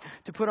about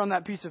to put on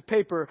that piece of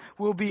paper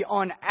will be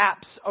on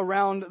apps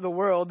around the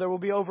world. There will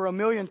be over 1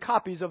 million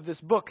copies of this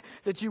book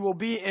that you will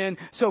be in,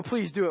 so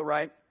please do it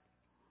right.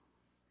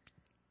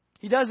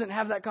 He doesn't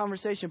have that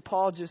conversation.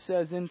 Paul just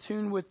says, in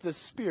tune with the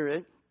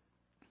Spirit,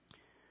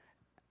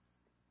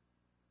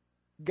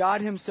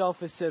 God himself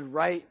has said,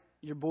 write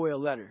your boy a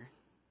letter.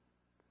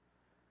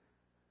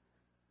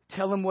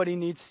 Tell him what he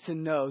needs to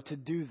know to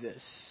do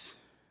this.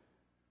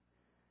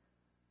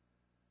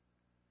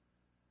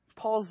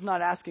 Paul's not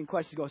asking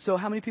questions. Going, so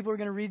how many people are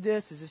going to read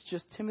this? Is this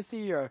just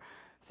Timothy or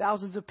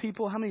thousands of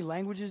people? How many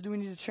languages do we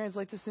need to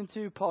translate this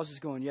into? Paul's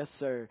just going, yes,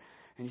 sir.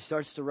 And he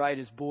starts to write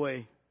his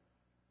boy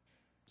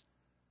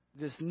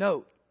this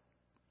note.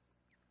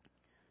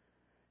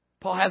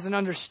 Paul has an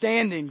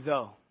understanding,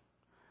 though,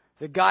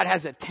 that God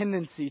has a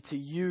tendency to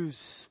use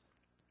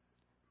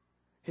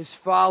his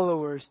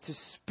followers to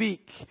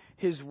speak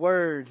his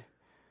word.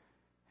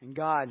 And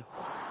God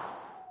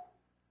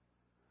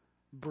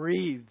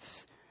breathes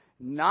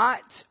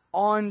not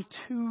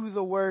onto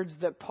the words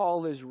that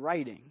Paul is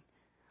writing.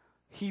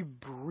 He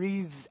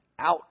breathes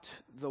out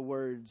the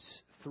words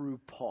through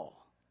Paul,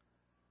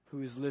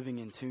 who is living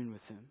in tune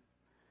with him.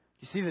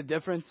 You see the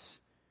difference?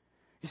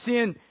 You see,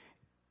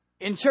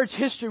 in church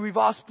history, we've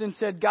often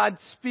said God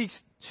speaks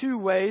two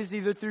ways,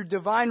 either through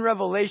divine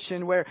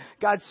revelation, where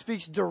God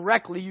speaks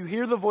directly. You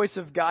hear the voice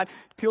of God,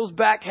 peels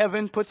back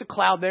heaven, puts a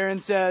cloud there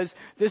and says,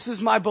 this is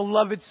my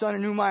beloved Son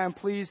in whom I am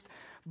pleased.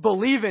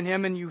 Believe in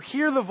him. And you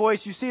hear the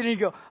voice, you see it, and you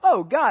go,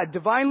 oh, God,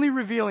 divinely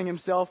revealing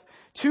himself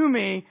to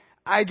me.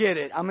 I get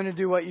it. I'm going to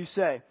do what you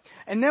say.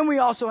 And then we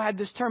also had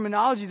this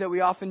terminology that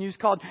we often use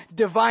called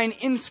divine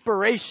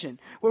inspiration,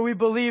 where we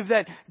believe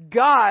that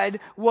God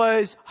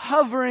was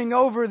hovering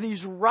over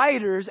these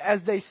writers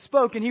as they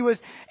spoke, and he was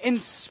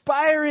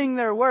inspiring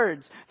their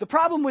words. The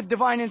problem with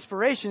divine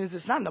inspiration is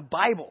it's not in the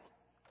Bible.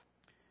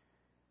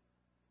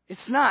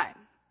 It's not.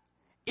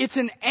 It's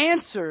an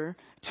answer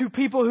to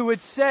people who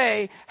would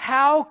say,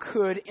 how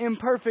could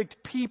imperfect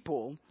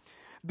people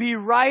be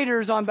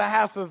writers on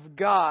behalf of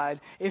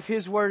God if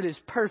his word is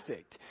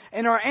perfect?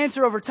 And our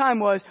answer over time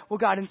was, well,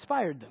 God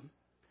inspired them.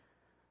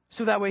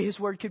 So that way his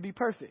word could be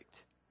perfect.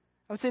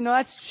 I would say, no,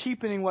 that's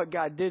cheapening what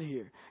God did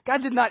here.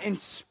 God did not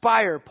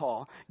inspire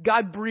Paul.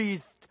 God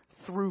breathed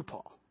through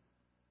Paul.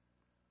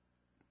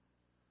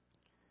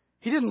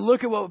 He didn't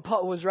look at what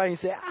Paul was writing and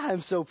say, I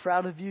am so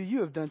proud of you.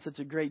 You have done such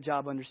a great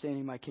job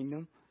understanding my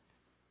kingdom.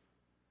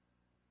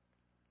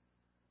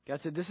 God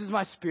said, this is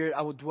my Spirit.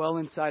 I will dwell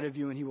inside of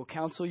you, and he will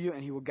counsel you,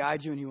 and he will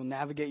guide you, and he will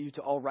navigate you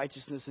to all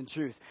righteousness and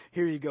truth.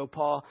 Here you go,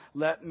 Paul.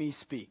 Let me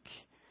speak.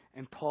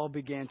 And Paul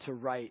began to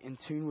write in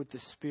tune with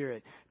the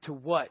Spirit to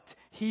what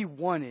he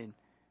wanted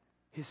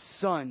his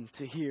son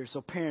to hear.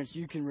 So parents,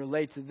 you can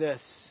relate to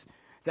this,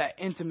 that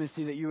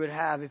intimacy that you would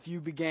have if you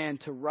began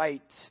to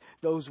write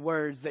those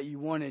words that you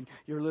wanted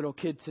your little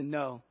kid to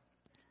know.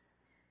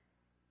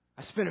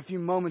 I spent a few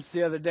moments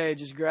the other day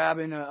just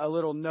grabbing a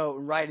little note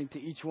and writing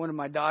to each one of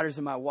my daughters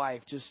and my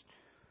wife just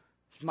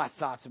my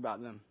thoughts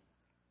about them.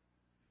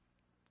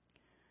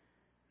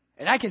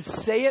 And I can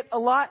say it a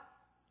lot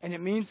and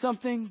it means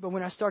something, but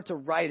when I start to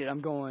write it,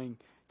 I'm going,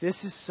 this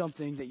is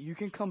something that you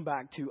can come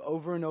back to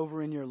over and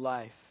over in your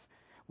life.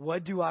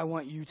 What do I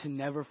want you to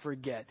never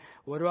forget?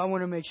 What do I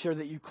want to make sure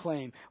that you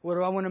claim? What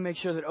do I want to make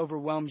sure that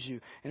overwhelms you?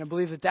 And I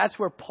believe that that's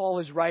where Paul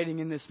is writing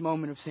in this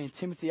moment of saying,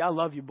 Timothy, I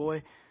love you,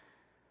 boy.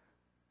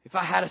 If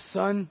I had a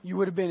son, you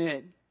would have been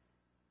it.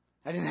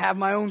 I didn't have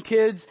my own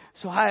kids,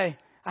 so I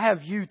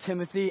have you,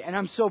 Timothy, and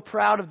I'm so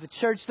proud of the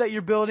church that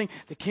you're building,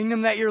 the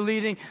kingdom that you're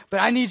leading, but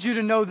I need you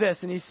to know this.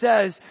 And he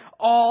says,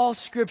 all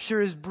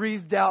Scripture is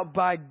breathed out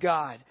by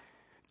God.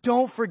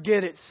 Don't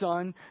forget it,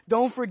 son.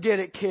 Don't forget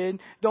it, kid.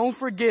 Don't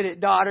forget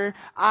it, daughter.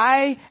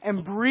 I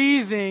am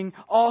breathing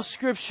all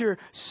Scripture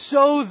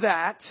so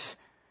that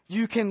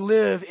you can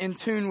live in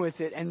tune with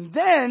it. And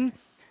then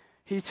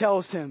he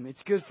tells him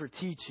it's good for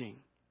teaching.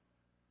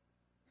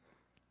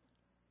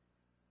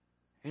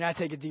 And I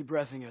take a deep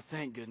breath and go,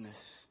 thank goodness.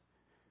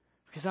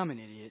 Because I'm an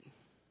idiot.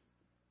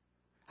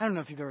 I don't know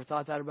if you've ever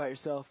thought that about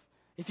yourself.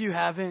 If you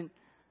haven't,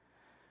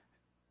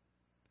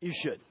 you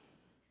should.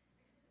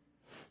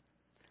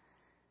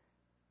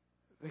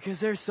 Because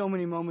there's so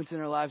many moments in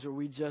our lives where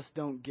we just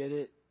don't get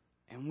it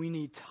and we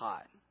need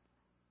taught.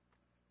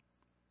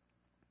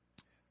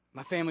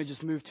 My family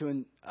just moved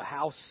to a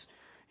house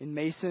in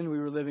Mason. We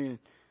were living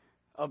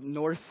up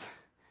north.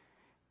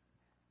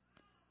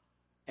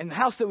 And the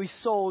house that we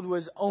sold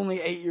was only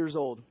 8 years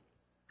old.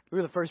 We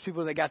were the first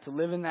people that got to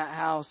live in that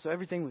house, so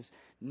everything was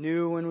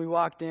new when we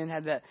walked in,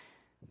 had that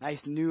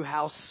nice new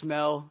house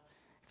smell.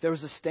 If there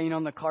was a stain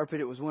on the carpet,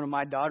 it was one of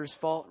my daughter's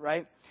fault,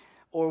 right?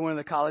 Or one of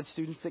the college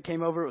students that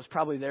came over, it was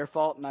probably their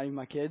fault, not even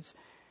my kids.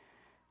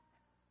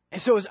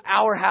 And so it was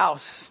our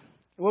house.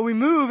 When we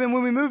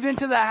moved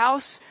into the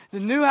house, the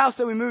new house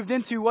that we moved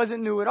into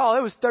wasn't new at all.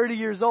 It was 30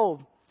 years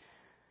old.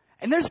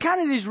 And there's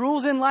kind of these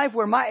rules in life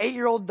where my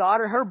 8-year-old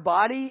daughter, her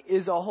body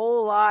is a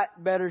whole lot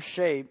better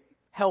shape,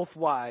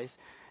 health-wise,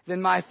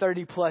 than my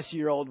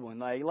 30-plus-year-old one.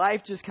 Like,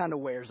 life just kind of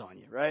wears on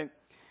you, right?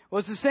 Well,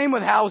 it's the same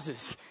with houses.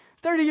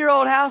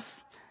 30-year-old house,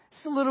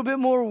 it's a little bit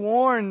more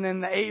worn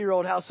than the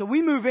 8-year-old house. So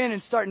we move in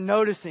and start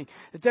noticing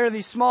that there are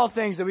these small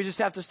things that we just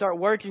have to start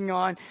working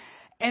on.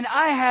 And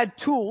I had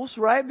tools,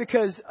 right?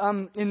 Because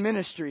I'm in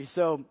ministry,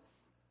 so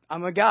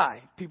I'm a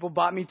guy. People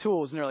bought me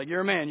tools, and they're like,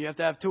 you're a man, you have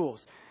to have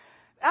tools.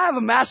 I have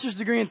a master's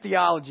degree in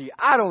theology.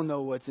 I don't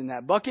know what's in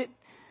that bucket.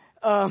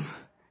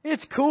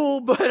 It's cool,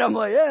 but I'm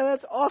like, yeah,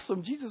 that's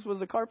awesome. Jesus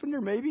was a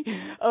carpenter, maybe.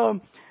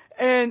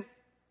 And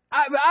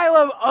I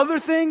love other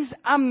things.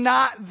 I'm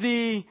not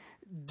the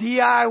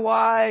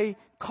DIY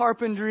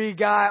carpentry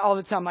guy all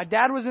the time. My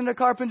dad was into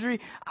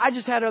carpentry. I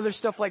just had other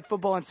stuff like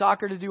football and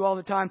soccer to do all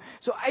the time.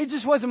 So it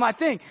just wasn't my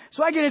thing.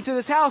 So I get into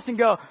this house and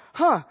go,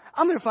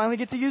 I'm going to finally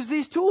get to use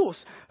these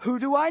tools. Who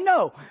do I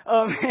know?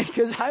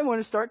 Because I want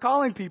to start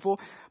calling people.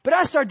 But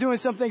I start doing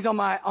some things on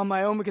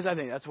my own because I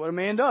think that's what a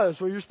man does.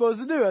 That's what you're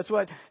supposed to do. That's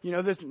what,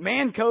 this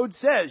man code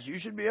says. You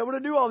should be able to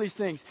do all these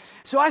things.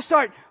 So I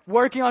start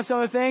working on some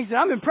of the things and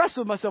I'm impressed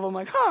with myself. I'm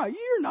like,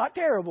 you're not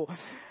terrible.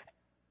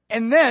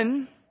 And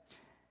then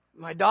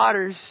my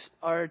daughters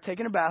are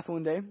taking a bath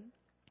one day,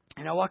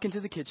 and I walk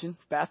into the kitchen.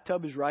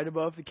 Bathtub is right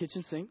above the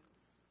kitchen sink.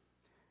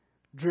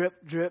 Drip,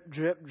 drip,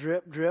 drip,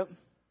 drip, drip.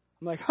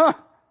 I'm like,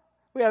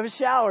 we have a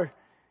shower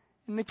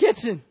in the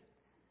kitchen.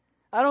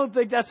 I don't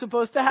think that's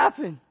supposed to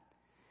happen.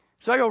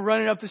 So I go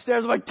running up the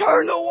stairs. I'm like,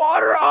 turn the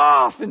water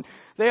off. And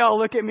they all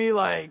look at me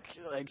like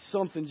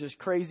something just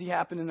crazy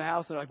happened in the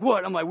house. They're like,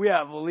 what? I'm like, we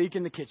have a leak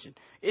in the kitchen.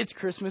 It's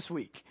Christmas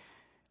week,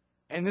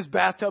 and this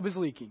bathtub is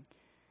leaking.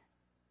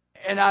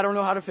 And I don't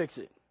know how to fix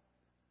it.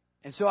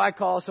 And so I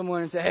call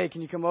someone and say, hey,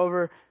 can you come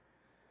over?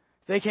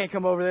 They can't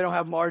come over. They don't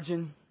have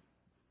margin.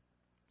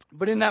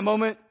 But in that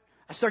moment,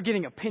 I start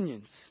getting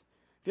opinions.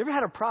 Have you ever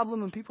had a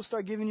problem when people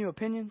start giving you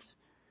opinions?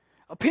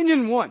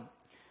 Opinion 1.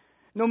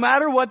 No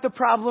matter what the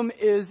problem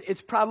is,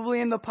 it's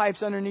probably in the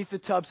pipes underneath the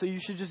tub, so you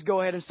should just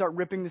go ahead and start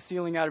ripping the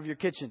ceiling out of your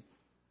kitchen.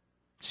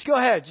 Just go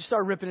ahead. Just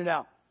start ripping it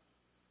out.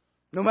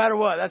 No matter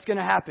what, that's going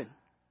to happen.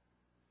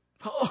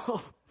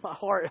 Oh, my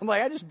heart. I'm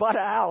like, I just bought a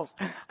house.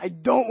 I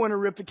don't want to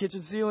rip the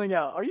kitchen ceiling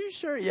out. Are you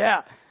sure?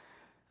 Yeah.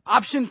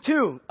 Option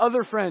 2,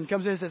 other friend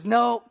comes in and says,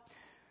 no.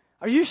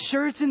 Are you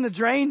sure it's in the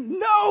drain?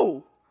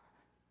 No.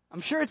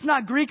 I'm sure it's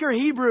not Greek or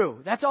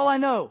Hebrew. That's all I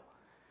know.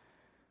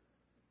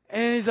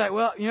 And he's like,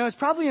 well, it's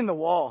probably in the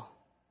wall.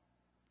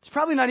 It's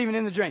probably not even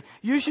in the drain.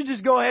 You should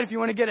just go ahead if you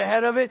want to get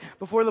ahead of it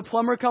before the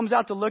plumber comes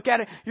out to look at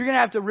it. You're going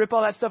to have to rip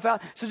all that stuff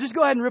out. So just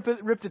go ahead and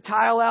rip the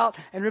tile out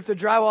and rip the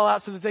drywall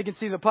out so that they can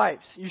see the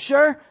pipes. You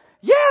sure?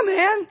 Yeah,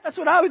 man. That's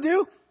what I would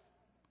do.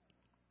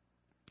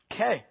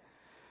 Okay.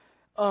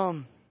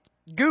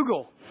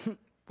 Google.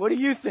 What do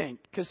you think?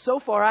 Because so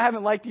far I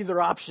haven't liked either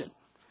option.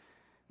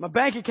 My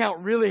bank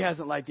account really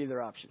hasn't liked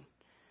either option.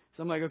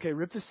 So I'm like, okay,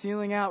 rip the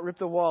ceiling out, rip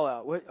the wall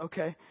out. What?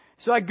 Okay.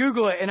 So I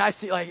Google it and I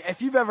see,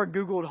 if you've ever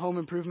Googled home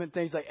improvement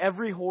things,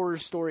 every horror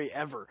story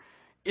ever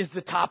is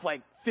the top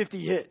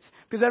 50 hits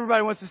because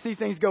everybody wants to see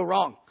things go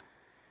wrong.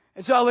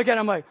 And so I look at it,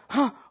 I'm like,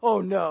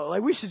 oh no,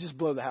 we should just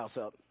blow the house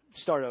up,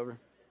 start over.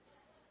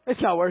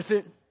 It's not worth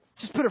it.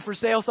 Just put a for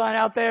sale sign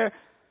out there.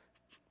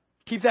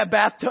 Keep that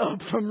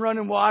bathtub from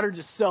running water.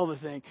 Just sell the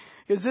thing.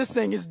 Because this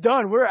thing is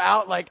done. We're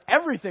out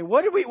everything.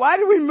 Why did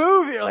we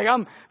move here?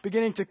 I'm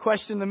beginning to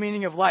question the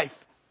meaning of life.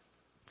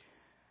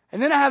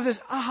 And then I have this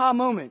aha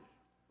moment.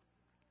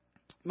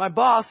 My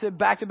boss at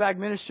Back-to-Back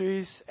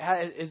Ministries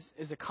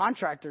is a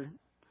contractor.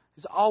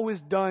 He's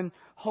always done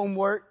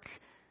homework.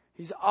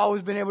 He's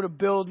always been able to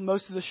build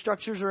most of the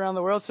structures around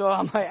the world. So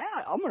I'm like,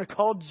 I'm going to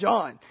call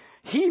John.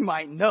 He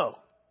might know.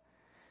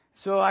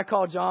 So I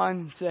call John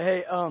and say,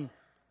 hey,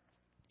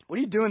 what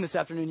are you doing this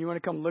afternoon? You want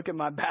to come look at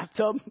my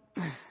bathtub?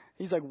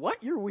 He's like,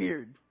 what? You're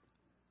weird.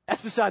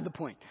 That's beside the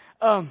point.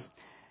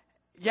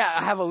 Yeah,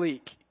 I have a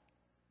leak.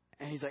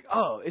 And he's like,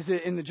 oh, is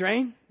it in the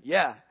drain?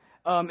 Yeah.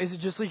 Is it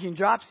just leaking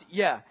drops?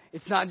 Yeah.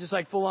 It's not just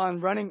full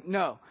on running?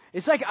 No.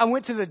 It's I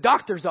went to the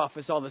doctor's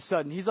office all of a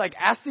sudden. He's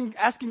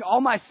asking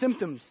all my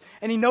symptoms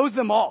and he knows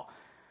them all.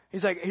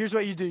 He's like, here's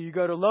what you do. You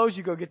go to Lowe's,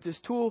 you go get this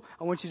tool.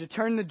 I want you to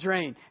turn the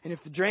drain. And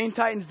if the drain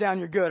tightens down,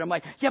 you're good. I'm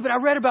like, yeah, but I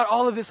read about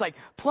all of this,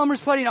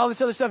 plumber's putty and all this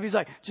other stuff. He's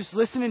like, just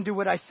listen and do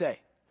what I say.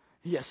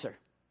 Yes, sir.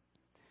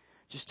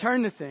 Just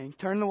turn the thing,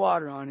 turn the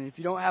water on. And if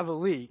you don't have a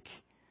leak,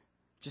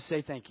 just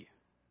say thank you.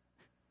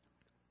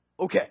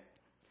 Okay.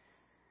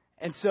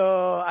 And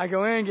so I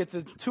go in, get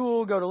the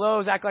tool, go to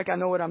Lowe's, act like I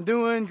know what I'm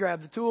doing,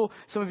 grab the tool.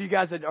 Some of you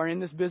guys that are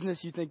in this business,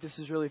 you think this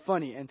is really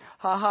funny. And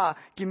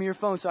give me your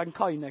phone so I can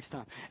call you next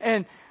time.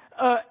 And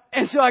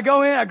And so I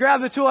go in, I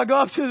grab the tool, I go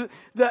up to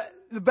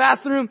the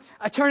bathroom,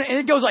 I turn it, and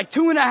it goes like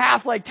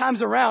 2.5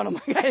 times around. I'm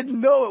like, I didn't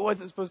know it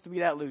wasn't supposed to be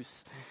that loose.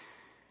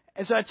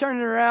 And so I turn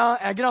it around,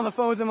 and I get on the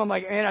phone with him. I'm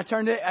like, man, I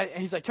turned it.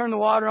 And he's like, turn the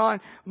water on.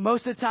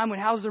 Most of the time when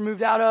houses are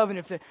moved out of, and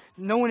if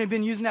no one had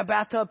been using that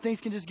bathtub, things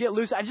can just get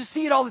loose. I just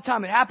see it all the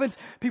time. It happens.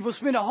 People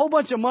spend a whole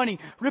bunch of money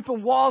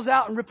ripping walls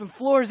out and ripping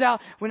floors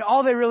out when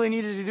all they really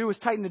needed to do was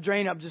tighten the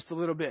drain up just a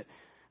little bit.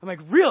 I'm like,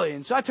 really?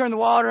 And so I turn the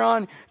water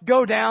on,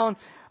 go down,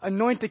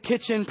 anoint the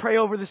kitchen, pray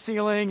over the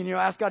ceiling, and,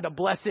 ask God to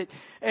bless it.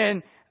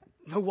 And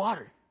no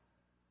water.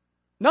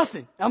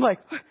 Nothing. I'm like,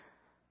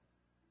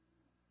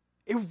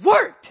 it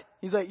worked.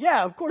 He's like,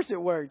 yeah, of course it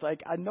worked.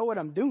 Like, I know what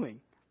I'm doing.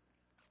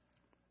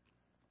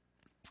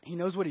 He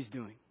knows what he's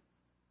doing.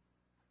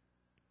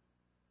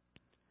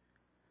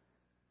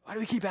 Why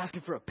do we keep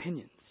asking for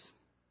opinions?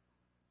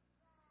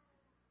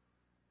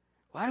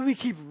 Why do we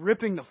keep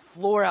ripping the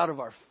floor out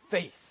of our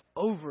faith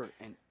over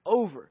and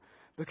over?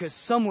 Because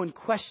someone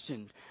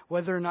questioned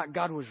whether or not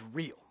God was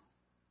real.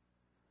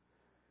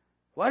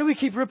 Why do we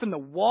keep ripping the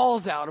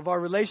walls out of our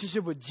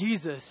relationship with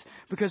Jesus?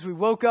 Because we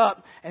woke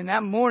up and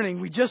that morning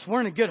we just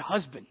weren't a good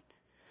husband.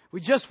 We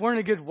just weren't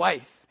a good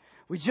wife.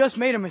 We just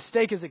made a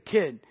mistake as a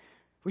kid.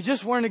 We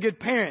just weren't a good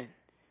parent.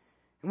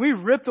 And we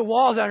ripped the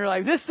walls out and we're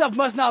like, this stuff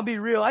must not be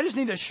real. I just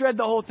need to shred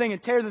the whole thing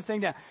and tear the thing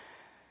down.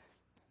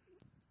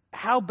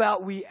 How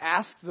about we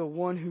ask the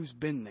one who's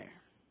been there?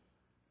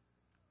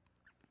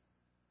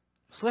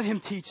 Let's let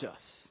him teach us.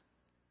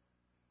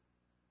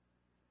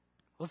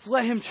 Let's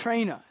let him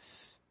train us.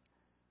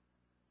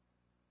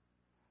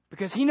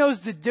 Because he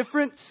knows the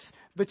difference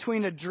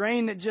between a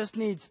drain that just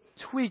needs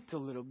tweaked a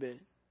little bit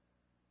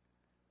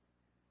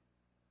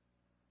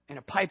and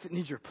a pipe that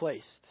needs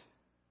replaced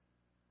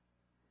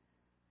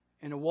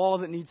and a wall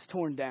that needs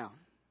torn down.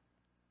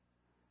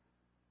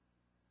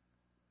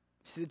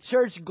 See, the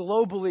church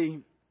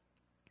globally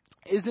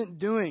isn't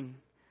doing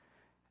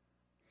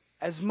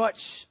as much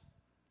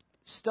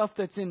stuff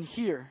that's in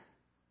here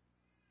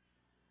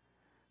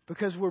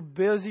because we're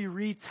busy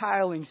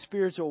retiling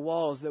spiritual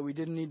walls that we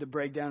didn't need to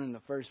break down in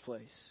the first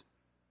place.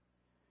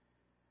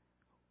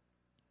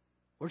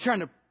 We're trying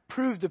to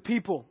prove to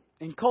people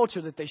in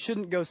culture that they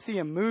shouldn't go see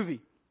a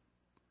movie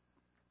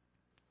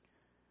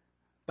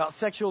about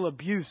sexual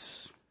abuse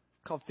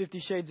called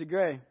 50 Shades of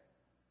Grey. If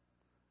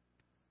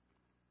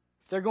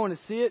you're going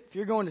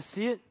to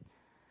see it,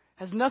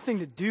 has nothing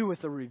to do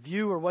with a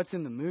review or what's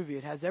in the movie.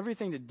 It has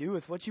everything to do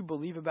with what you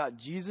believe about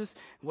Jesus,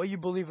 what you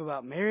believe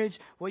about marriage,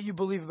 what you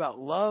believe about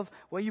love,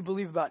 what you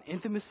believe about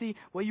intimacy,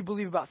 what you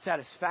believe about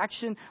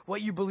satisfaction,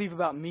 what you believe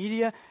about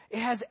media. It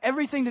has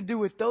everything to do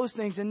with those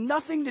things and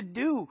nothing to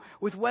do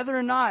with whether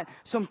or not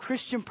some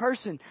Christian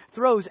person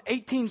throws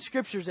 18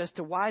 scriptures as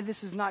to why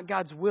this is not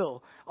God's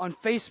will on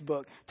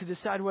Facebook to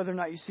decide whether or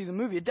not you see the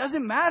movie. It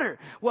doesn't matter.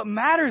 What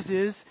matters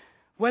is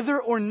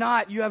whether or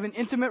not you have an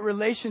intimate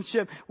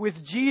relationship with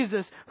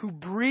Jesus who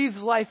breathes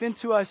life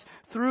into us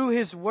through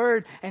His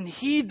Word. And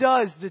He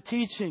does the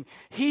teaching.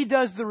 He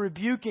does the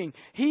rebuking.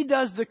 He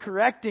does the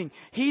correcting.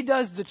 He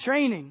does the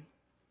training.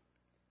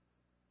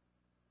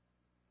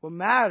 What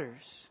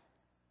matters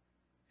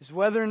is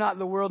whether or not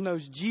the world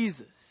knows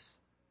Jesus.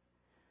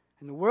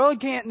 And the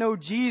world can't know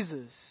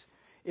Jesus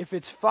if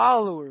its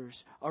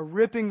followers are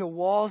ripping the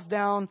walls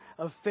down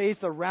of faith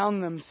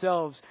around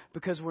themselves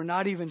because we're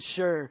not even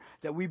sure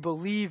that we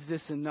believe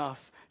this enough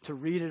to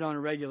read it on a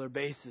regular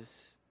basis.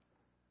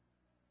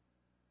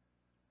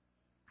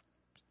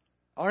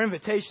 Our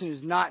invitation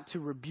is not to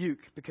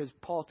rebuke, because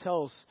Paul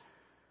tells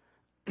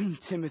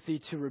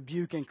Timothy to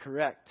rebuke and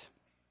correct.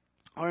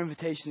 Our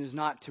invitation is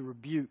not to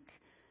rebuke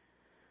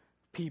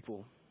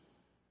people.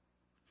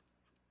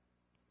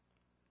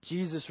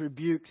 Jesus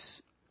rebukes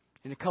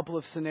in a couple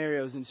of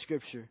scenarios in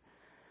Scripture.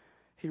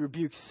 He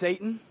rebukes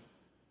Satan,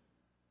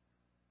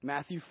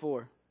 Matthew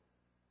 4.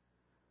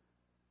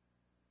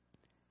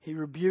 He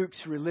rebukes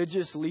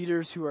religious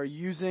leaders who are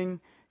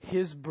using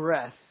His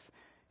breath,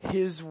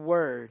 His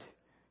word,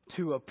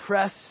 to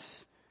oppress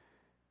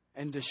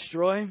and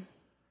destroy.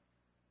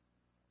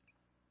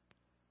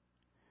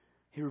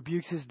 He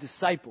rebukes His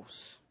disciples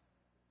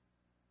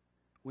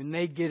when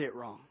they get it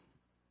wrong.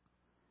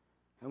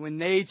 And when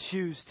they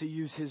choose to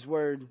use His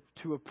word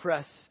to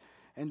oppress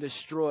and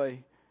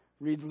destroy.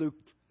 Read Luke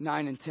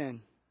 9 and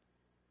 10.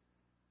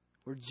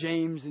 Where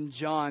James and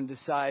John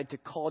decide to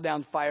call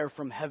down fire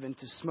from heaven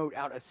to smote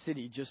out a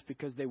city just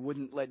because they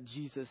wouldn't let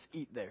Jesus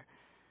eat there.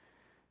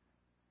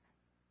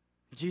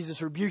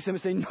 Jesus rebukes them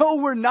and says, no,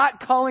 we're not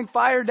calling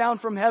fire down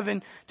from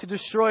heaven to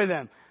destroy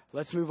them.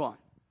 Let's move on.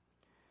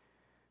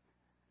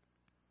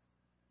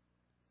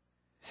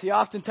 See,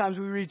 oftentimes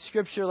we read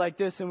Scripture like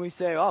this and we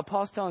say, oh,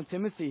 Paul's telling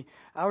Timothy,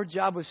 our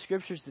job with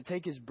Scripture is to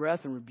take his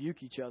breath and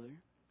rebuke each other.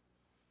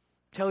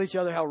 Tell each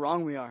other how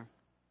wrong we are.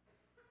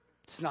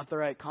 It's not the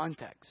right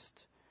context.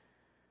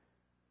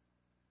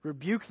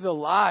 Rebuke the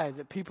lie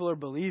that people are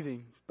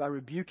believing by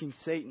rebuking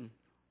Satan.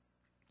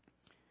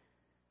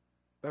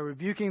 By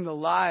rebuking the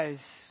lies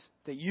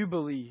that you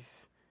believe.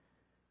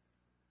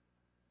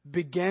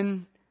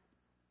 Begin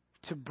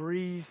to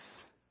breathe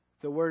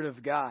the Word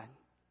of God.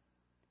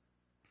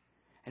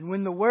 And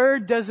when the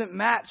Word doesn't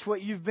match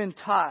what you've been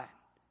taught,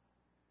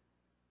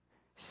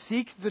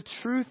 seek the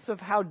truth of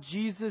how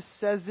Jesus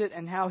says it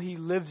and how He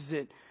lives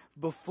it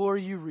before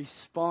you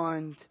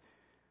respond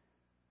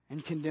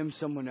and condemn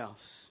someone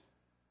else.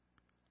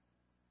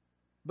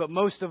 But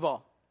most of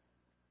all,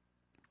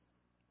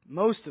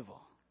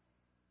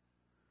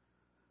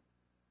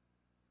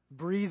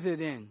 breathe it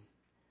in.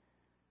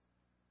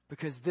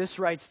 Because this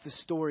writes the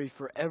story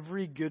for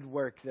every good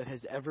work that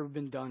has ever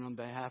been done on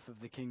behalf of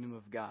the kingdom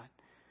of God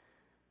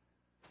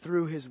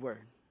through His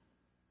Word.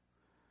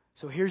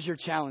 So here's your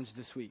challenge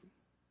this week.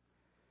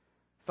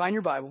 Find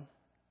your Bible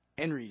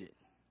and read it.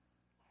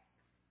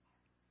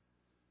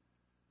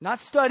 Not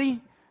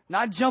study,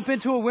 not jump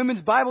into a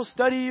women's Bible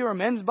study or a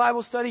men's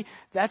Bible study.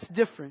 That's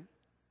different.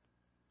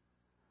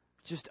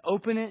 Just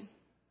open it,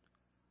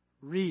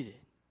 read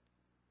it,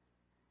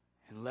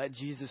 and let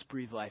Jesus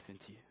breathe life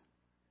into you.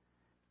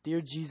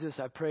 Dear Jesus,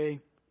 I pray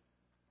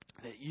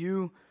that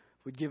you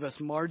would give us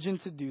margin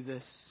to do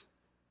this,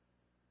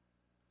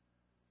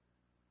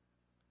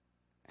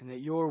 and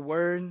that your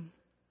word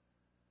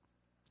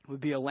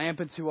would be a lamp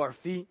unto our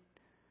feet,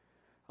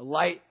 a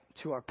light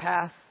to our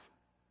path,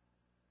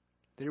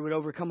 that it would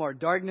overcome our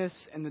darkness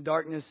and the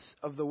darkness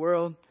of the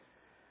world.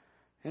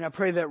 And I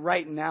pray that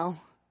right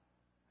now,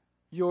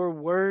 your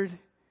word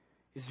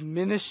is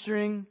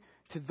ministering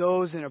to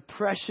those in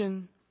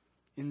oppression,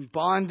 in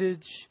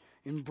bondage,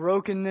 in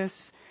brokenness,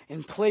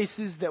 in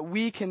places that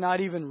we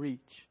cannot even reach.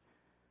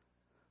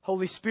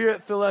 Holy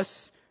Spirit, fill us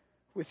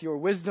with your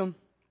wisdom,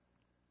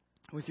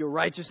 with your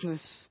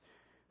righteousness,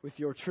 with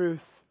your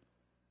truth.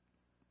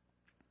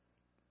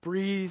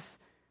 Breathe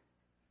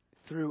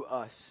through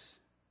us.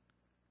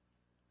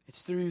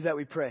 It's through you that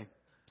we pray.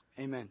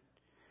 Amen.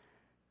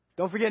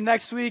 Don't forget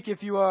next week,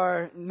 if you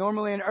are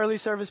normally an early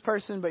service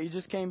person, but you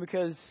just came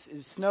because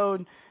it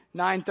snowed,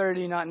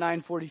 9:30, not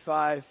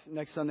 9:45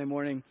 next Sunday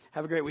morning.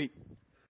 Have a great week.